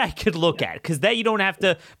that I could look at, because that you don't have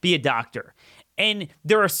to be a doctor. And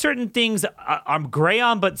there are certain things I'm gray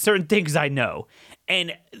on, but certain things I know.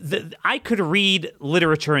 And I could read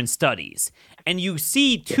literature and studies, and you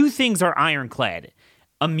see 2 things are ironclad.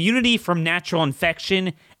 Immunity from natural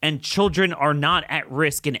infection, and children are not at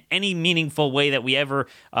risk in any meaningful way that we ever,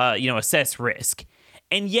 assess risk.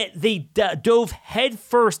 And yet they dove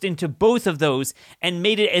headfirst into both of those and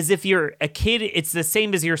made it as if you're a kid, it's the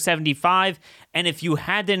same as you're 75. And if you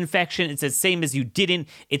had the infection, it's the same as you didn't.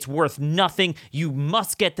 It's worth nothing. You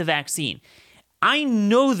must get the vaccine. I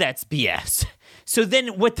know that's BS. So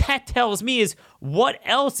then what that tells me is what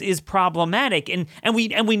else is problematic, and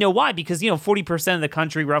we know why, because 40% of the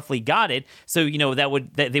country roughly got it. So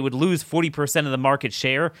that they would lose 40% of the market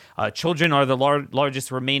share. Children are the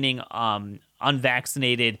largest remaining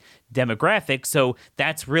unvaccinated demographic, so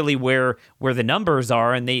that's really where the numbers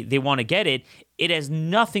are, and they want to get it. It has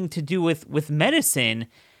nothing to do with medicine.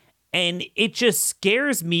 And it just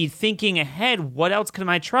scares me thinking ahead. What else can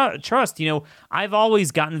I trust? I've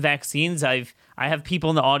always gotten vaccines. I have people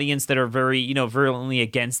in the audience that are very, virulently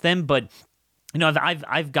against them, but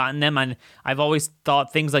I've gotten them, and I've always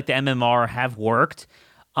thought things like the MMR have worked.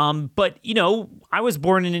 But I was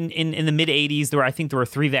born in the mid '80s. I think there were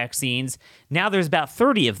 3 vaccines. Now there's about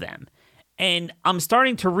 30 of them. And I'm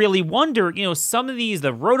starting to really wonder, some of these,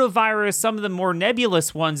 the rotavirus, some of the more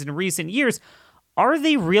nebulous ones in recent years, are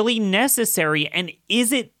they really necessary? And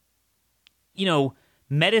is it,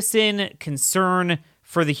 medicine concern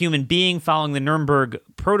for the human being following the Nuremberg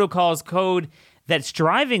Protocols code that's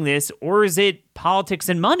driving this, or is it politics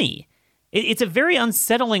and money? It's a very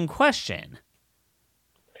unsettling question.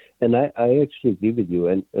 And I actually agree with you.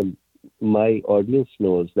 And my audience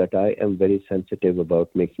knows that I am very sensitive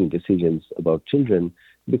about making decisions about children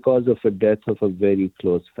because of a death of a very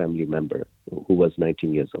close family member who was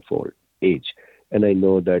 19 years of age. And I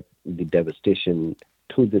know that the devastation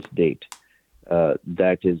to this date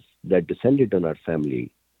that descended on our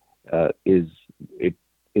family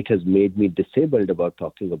it has made me disabled about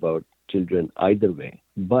talking about children either way.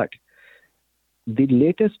 But the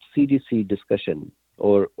latest CDC discussion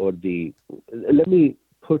let me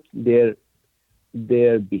put their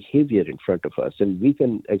behavior in front of us, and we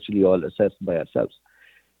can actually all assess by ourselves.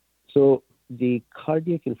 So the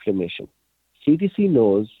cardiac inflammation, CDC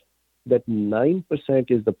knows that 9%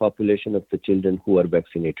 is the population of the children who are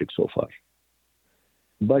vaccinated so far.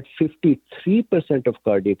 But 53% of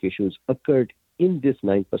cardiac issues occurred in this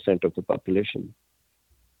 9% of the population.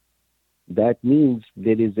 That means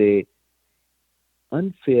there is a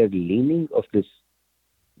unfair leaning of this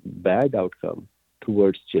bad outcome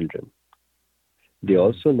towards children. They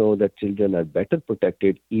also know that children are better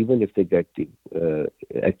protected even if they get the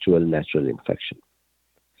actual natural infection.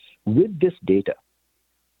 With this data,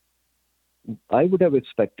 I would have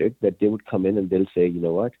expected that they would come in and they'll say, you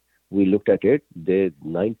know what, we looked at it, the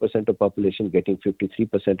 9% of population getting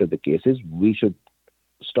 53% of the cases, we should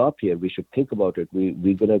stop here, we should think about it.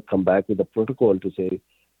 We're going to come back with a protocol to say,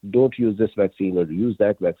 don't use this vaccine or use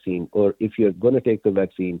that vaccine, or if you're going to take the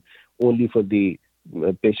vaccine, only for the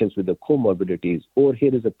patients with the comorbidities, or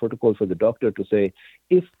here is a protocol for the doctor to say,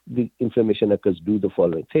 if the inflammation occurs, do the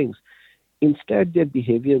following things. Instead, their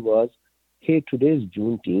behavior was, hey, today is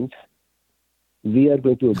Juneteenth. We are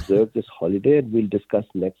going to observe this holiday and we'll discuss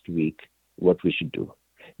next week what we should do.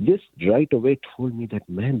 This right away told me that,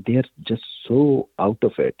 man, they're just so out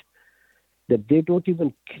of it that they don't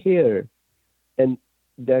even care. And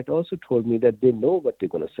that also told me that they know what they're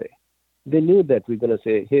going to say. They knew that we're going to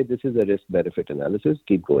say, hey, this is a risk-benefit analysis,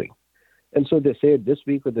 keep going. And so they say it this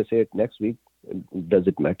week or they say it next week. Does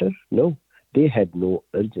it matter? No. They had no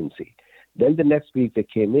urgency. Then the next week they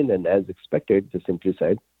came in and as expected, they simply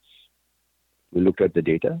said, we looked at the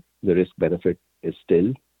data, the risk-benefit is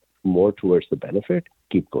still more towards the benefit,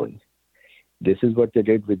 keep going. This is what they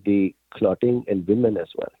did with the clotting and women as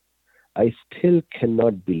well. I still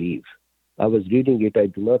cannot believe. I was reading it, I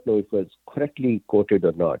do not know if it was correctly quoted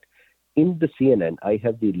or not. In the CNN, I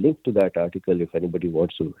have the link to that article if anybody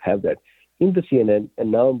wants to have that. In the CNN,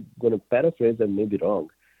 and now I'm going to paraphrase and maybe wrong,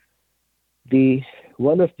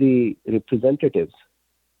 one of the representatives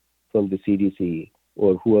from the CDC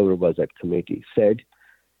or whoever was at committee said,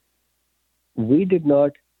 we did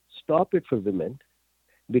not stop it for women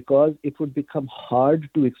because it would become hard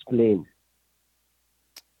to explain.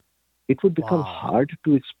 It would become hard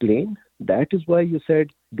to explain. That is why you said,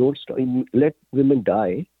 don't stop, let women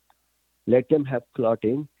die, let them have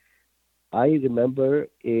clotting. I remember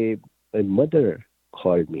a mother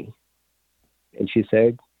called me and she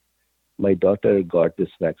said, my daughter got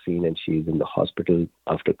this vaccine and she's in the hospital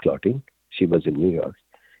after clotting. She was in New York.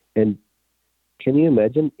 And can you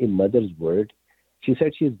imagine a mother's word? She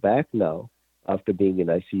said she's back now after being in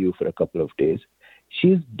ICU for a couple of days.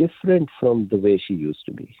 She's different from the way she used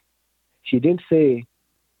to be. She didn't say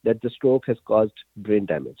that the stroke has caused brain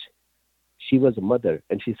damage. She was a mother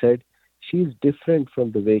and she said she's different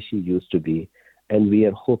from the way she used to be and we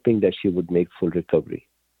are hoping that she would make full recovery.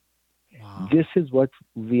 Wow. This is what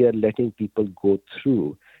we are letting people go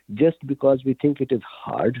through just because we think it is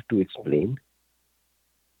hard to explain.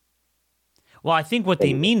 Well, I think what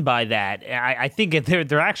they mean by that, I think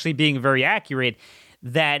they're actually being very accurate,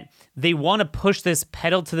 that they want to push this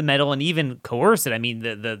pedal to the metal and even coerce it. I mean,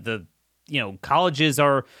 the colleges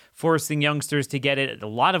are forcing youngsters to get it. A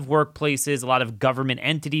lot of workplaces, a lot of government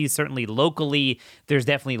entities, certainly locally. There's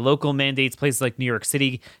definitely local mandates, places like New York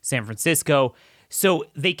City, San Francisco. So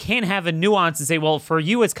they can't have a nuance and say, well, for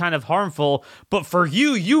you, it's kind of harmful, but for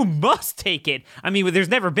you, you must take it. I mean, there's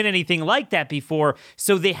never been anything like that before.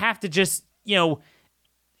 So they have to just,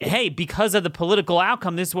 hey, because of the political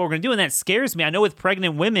outcome, this is what we're going to do. And that scares me. I know with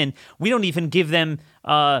pregnant women, we don't even give them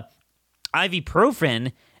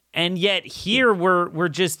ibuprofen. And yet here we're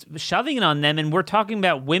just shoving it on them, and we're talking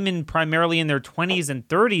about women primarily in their 20s and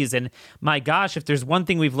 30s. And my gosh, if there's one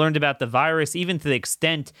thing we've learned about the virus, even to the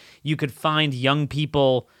extent you could find young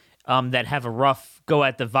people that have a rough go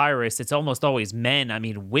at the virus, it's almost always men. I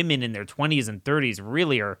mean, women in their 20s and 30s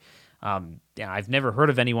really are. I've never heard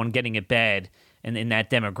of anyone getting it bad in that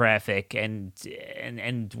demographic,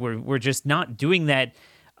 and we're just not doing that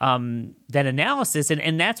analysis,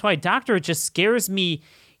 and that's why, doctor, it just scares me.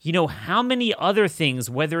 How many other things,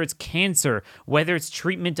 whether it's cancer, whether it's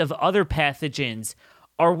treatment of other pathogens,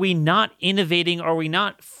 are we not innovating? Are we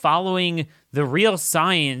not following the real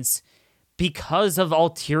science because of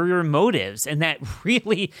ulterior motives. And that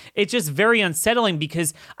really, it's just very unsettling,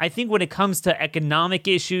 because I think when it comes to economic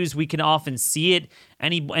issues, we can often see it.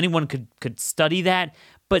 Anyone could study that.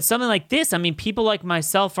 But something like this, I mean, people like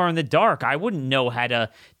myself are in the dark. I wouldn't know how to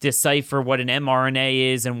decipher what an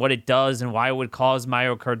mRNA is and what it does and why it would cause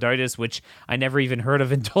myocarditis, which I never even heard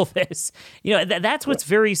of until this. You know, that's what's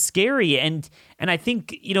very scary. And I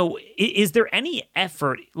think, you know, is there any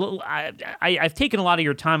effort? I've taken a lot of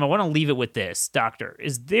your time. I want to leave it with this, Doctor.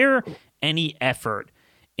 Is there any effort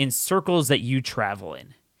in circles that you travel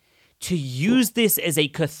in to use this as a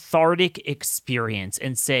cathartic experience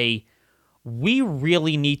and say, we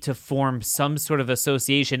really need to form some sort of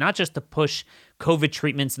association, not just to push COVID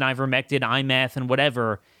treatments and ivermectin, IMATH, and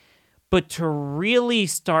whatever, but to really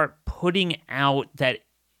start putting out that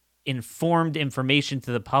informed information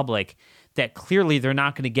to the public that clearly they're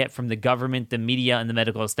not going to get from the government, the media, and the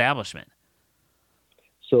medical establishment?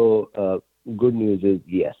 So good news is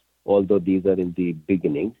yes, although these are in the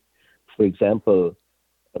beginning. For example,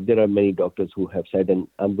 there are many doctors who have said, and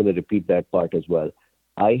I'm going to repeat that part as well,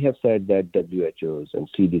 I have said that WHOs and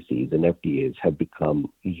CDCs and FDAs have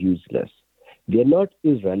become useless. They're not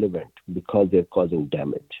irrelevant because they're causing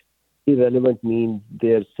damage. Irrelevant means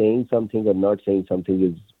they're saying something or not saying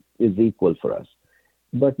something is equal for us.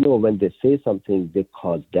 But no, when they say something, they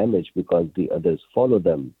cause damage because the others follow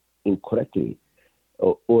them incorrectly,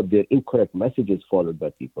 or their incorrect message is followed by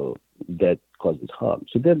people that causes harm.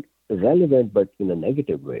 So they're relevant, but in a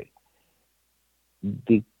negative way.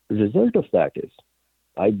 The result of that is,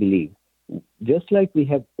 I believe, just like we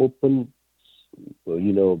have open,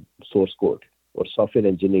 source code or software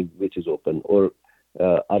engineering, which is open, or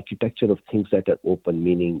architecture of things that are open,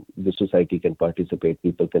 meaning the society can participate,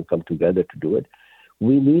 people can come together to do it.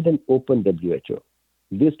 We need an open WHO.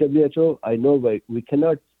 This WHO, I know we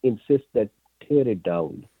cannot insist that tear it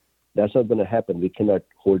down. That's not going to happen. We cannot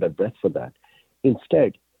hold our breath for that.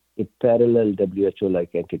 Instead, a parallel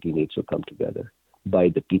WHO-like entity needs to come together by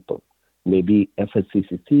the people. Maybe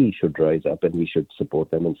FSCCC should rise up and we should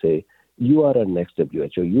support them and say, you are our next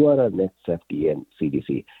WHO, you are our next FDA and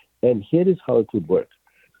CDC. And here is how it would work.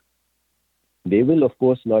 They will, of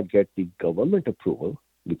course, not get the government approval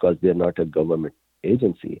because they're not a government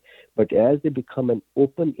agency. But as they become an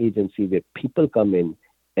open agency where people come in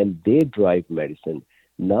and they drive medicine,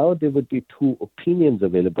 now there would be two opinions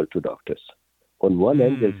available to doctors. On one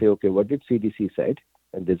end, they'll say, okay, what did CDC said?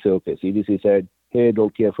 And they'll say, okay, CDC said, hey,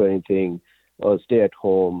 don't care for anything, or stay at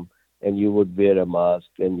home, and you would wear a mask,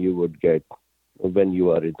 and you would get, when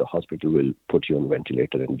you are in the hospital, we'll put you on a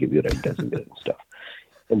ventilator and give you remdesivir and stuff.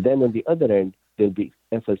 And then on the other end, there'll be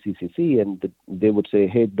FLCCC, and they would say,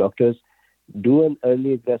 hey, doctors, do an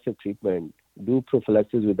early aggressive treatment, do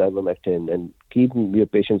prophylaxis with ivermectin, and keep your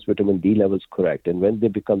patients' vitamin D levels correct. And when they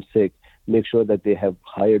become sick, make sure that they have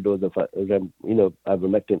higher dose of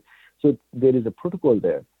ivermectin. So there is a protocol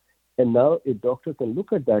there. And now a doctor can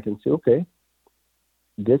look at that and say, okay,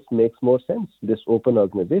 this makes more sense. This open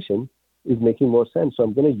organization is making more sense. So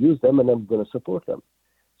I'm going to use them and I'm going to support them.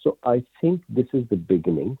 So I think this is the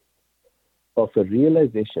beginning of a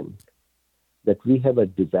realization that we have a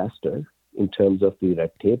disaster in terms of the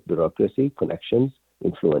red tape, bureaucracy, connections,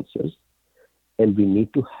 influencers, and we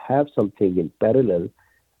need to have something in parallel.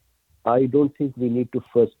 I don't think we need to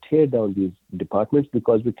first tear down these departments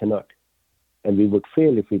because we cannot. And we would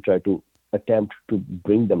fail if we try to attempt to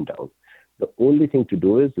bring them down. The only thing to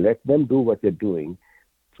do is let them do what they're doing,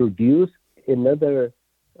 produce another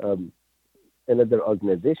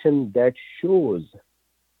organization that shows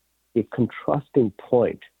a contrasting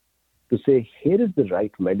point to say, here is the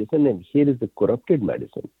right medicine and here is the corrupted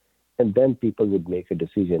medicine. And then people would make a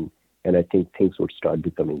decision, and I think things would start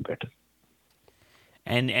becoming better.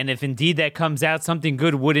 And if indeed that comes out, something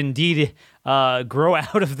good would indeed grow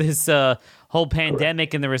out of this whole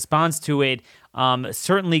pandemic and the response to it.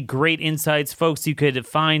 Certainly great insights, folks. You could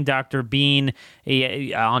find Dr. Bean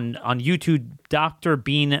on YouTube, Dr.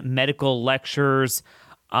 Bean Medical Lectures.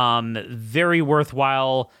 Very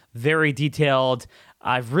worthwhile, very detailed.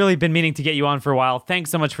 I've really been meaning to get you on for a while. Thanks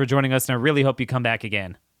so much for joining us, and I really hope you come back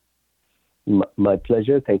again. My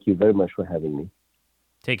pleasure. Thank you very much for having me.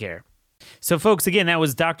 Take care. So, folks, again, that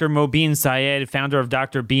was Dr. Mobeen Syed, founder of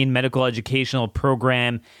Dr. Bean Medical Educational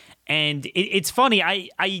Program. And it's funny,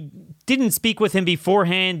 I didn't speak with him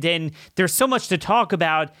beforehand, and there's so much to talk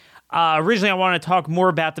about. Originally, I wanted to talk more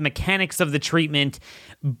about the mechanics of the treatment,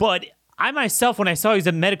 but I myself, when I saw he was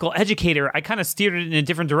a medical educator, I kind of steered it in a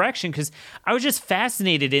different direction because I was just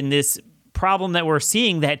fascinated in this problem that we're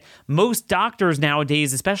seeing, that most doctors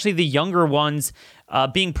nowadays, especially the younger ones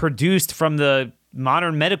being produced from the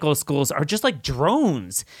modern medical schools are just like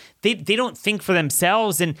drones. They don't think for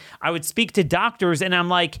themselves. And I would speak to doctors and I'm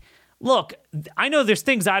like, look, I know there's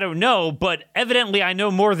things I don't know, but evidently I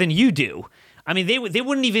know more than you do. I mean, they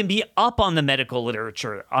wouldn't even be up on the medical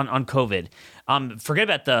literature on COVID. Forget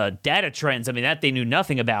about the data trends. I mean, that they knew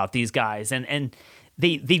nothing about, these guys. And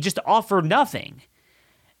they just offer nothing.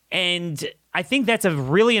 And I think that's a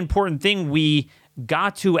really important thing we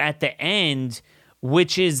got to at the end,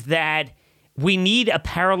 which is that we need a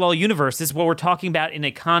parallel universe. This is what we're talking about in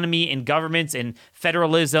economy, in governments, in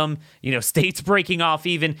federalism, states breaking off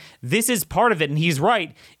even. This is part of it, and he's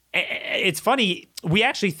right. It's funny, we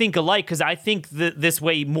actually think alike because I think this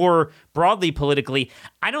way more broadly politically.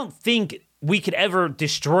 I don't think we could ever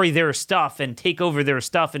destroy their stuff and take over their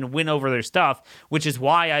stuff and win over their stuff, which is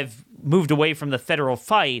why I've moved away from the federal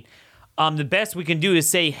fight. The best we can do is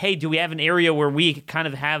say, hey, do we have an area where we kind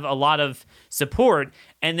of have a lot of support,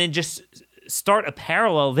 and then just start a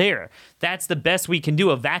parallel there. That's the best we can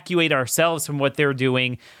do, evacuate ourselves from what they're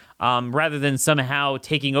doing rather than somehow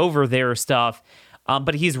taking over their stuff.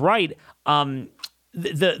 But he's right.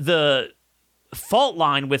 The fault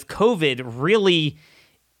line with COVID really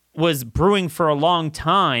was brewing for a long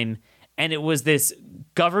time, and it was this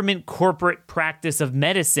government corporate practice of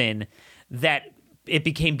medicine that it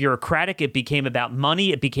became bureaucratic, it became about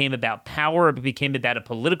money, it became about power, it became about a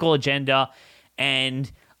political agenda,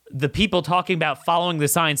 and the people talking about following the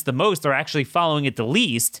science the most are actually following it the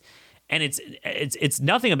least, and it's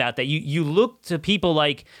nothing about that. You look to people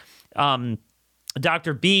like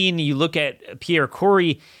Dr. Bean, you look at Pierre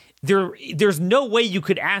Kory, there's no way you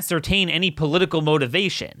could ascertain any political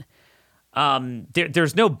motivation.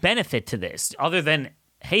 There's no benefit to this other than,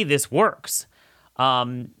 hey, this works.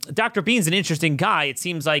 Dr. Bean's an interesting guy. It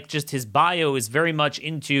seems like just his bio is very much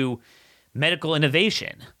into medical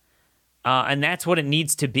innovation. And that's what it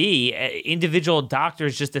needs to be. Individual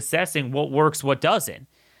doctors just assessing what works, what doesn't.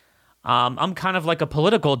 I'm kind of like a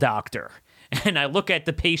political doctor. And I look at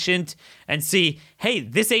the patient and see, hey,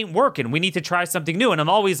 this ain't working. We need to try something new. And I'm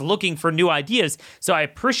always looking for new ideas. So I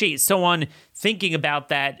appreciate someone thinking about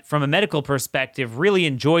that from a medical perspective, really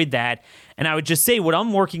enjoyed that. And I would just say what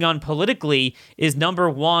I'm working on politically is, number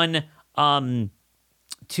one,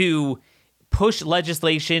 to push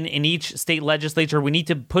legislation in each state legislature. We need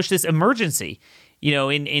to push this emergency.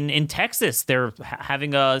 In Texas, they're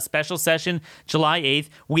having a special session July 8th.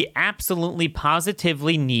 We absolutely,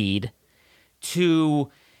 positively need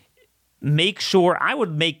to make sure. I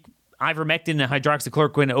would make ivermectin and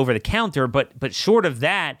hydroxychloroquine over the counter, but short of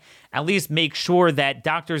that, at least make sure that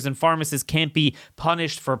doctors and pharmacists can't be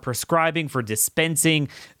punished for prescribing, for dispensing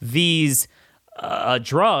these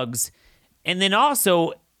drugs. And then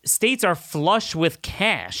also, states are flush with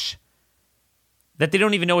cash that they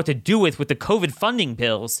don't even know what to do with the COVID funding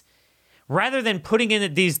bills. Rather than putting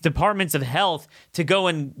in these departments of health to go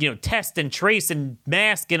and test and trace and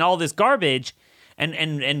mask and all this garbage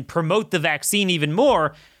and promote the vaccine even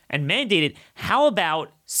more and mandate it, how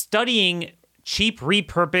about studying cheap,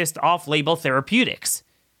 repurposed, off-label therapeutics?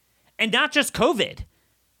 And not just COVID.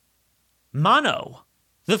 Mono,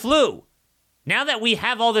 the flu. Now that we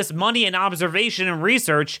have all this money and observation and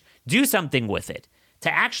research, do something with it to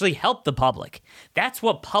actually help the public. That's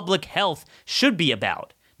what public health should be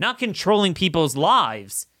about. Not controlling people's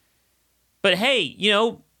lives. But hey,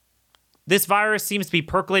 this virus seems to be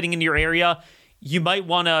percolating in your area. You might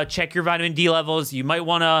want to check your vitamin D levels. You might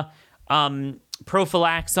want to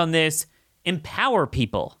prophylax on this. Empower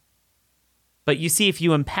people. But you see, if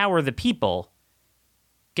you empower the people,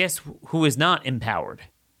 guess who is not empowered?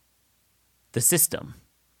 The system.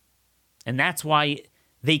 And that's why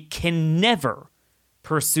they can never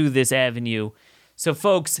pursue this avenue. So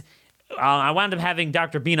folks, I wound up having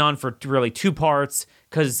Dr. Bean on for really 2 parts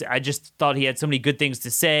because I just thought he had so many good things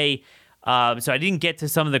to say. So I didn't get to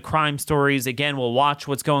some of the crime stories. Again, we'll watch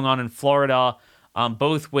what's going on in Florida,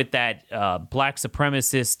 both with that black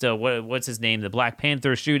supremacist, what's his name, the Black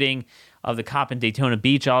Panther shooting of the cop in Daytona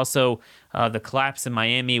Beach. Also, the collapse in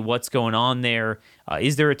Miami, what's going on there.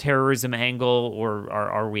 Is there a terrorism angle, or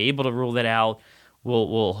are we able to rule that out?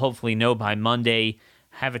 We'll hopefully know by Monday.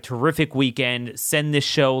 Have a terrific weekend. Send this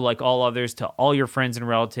show, like all others, to all your friends and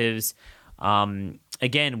relatives.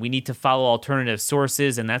 Again, we need to follow alternative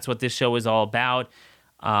sources, and that's what this show is all about.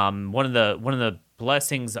 One of the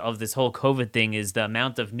blessings of this whole COVID thing is the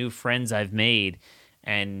amount of new friends I've made,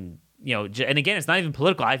 and and again, it's not even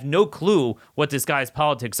political. I have no clue what this guy's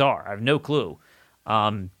politics are. I have no clue.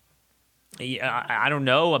 I don't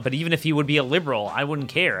know, but even if he would be a liberal, I wouldn't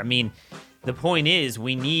care. I mean, the point is,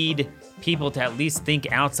 we need people to at least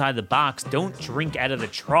think outside the box. Don't drink out of the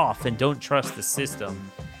trough and don't trust the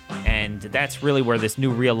system. And And that's really where this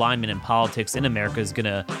new realignment in politics in America is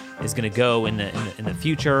gonna go in the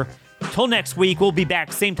future. Till next week, we'll be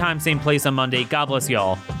back same time, same place on Monday. God bless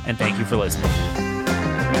y'all, and thank you for listening.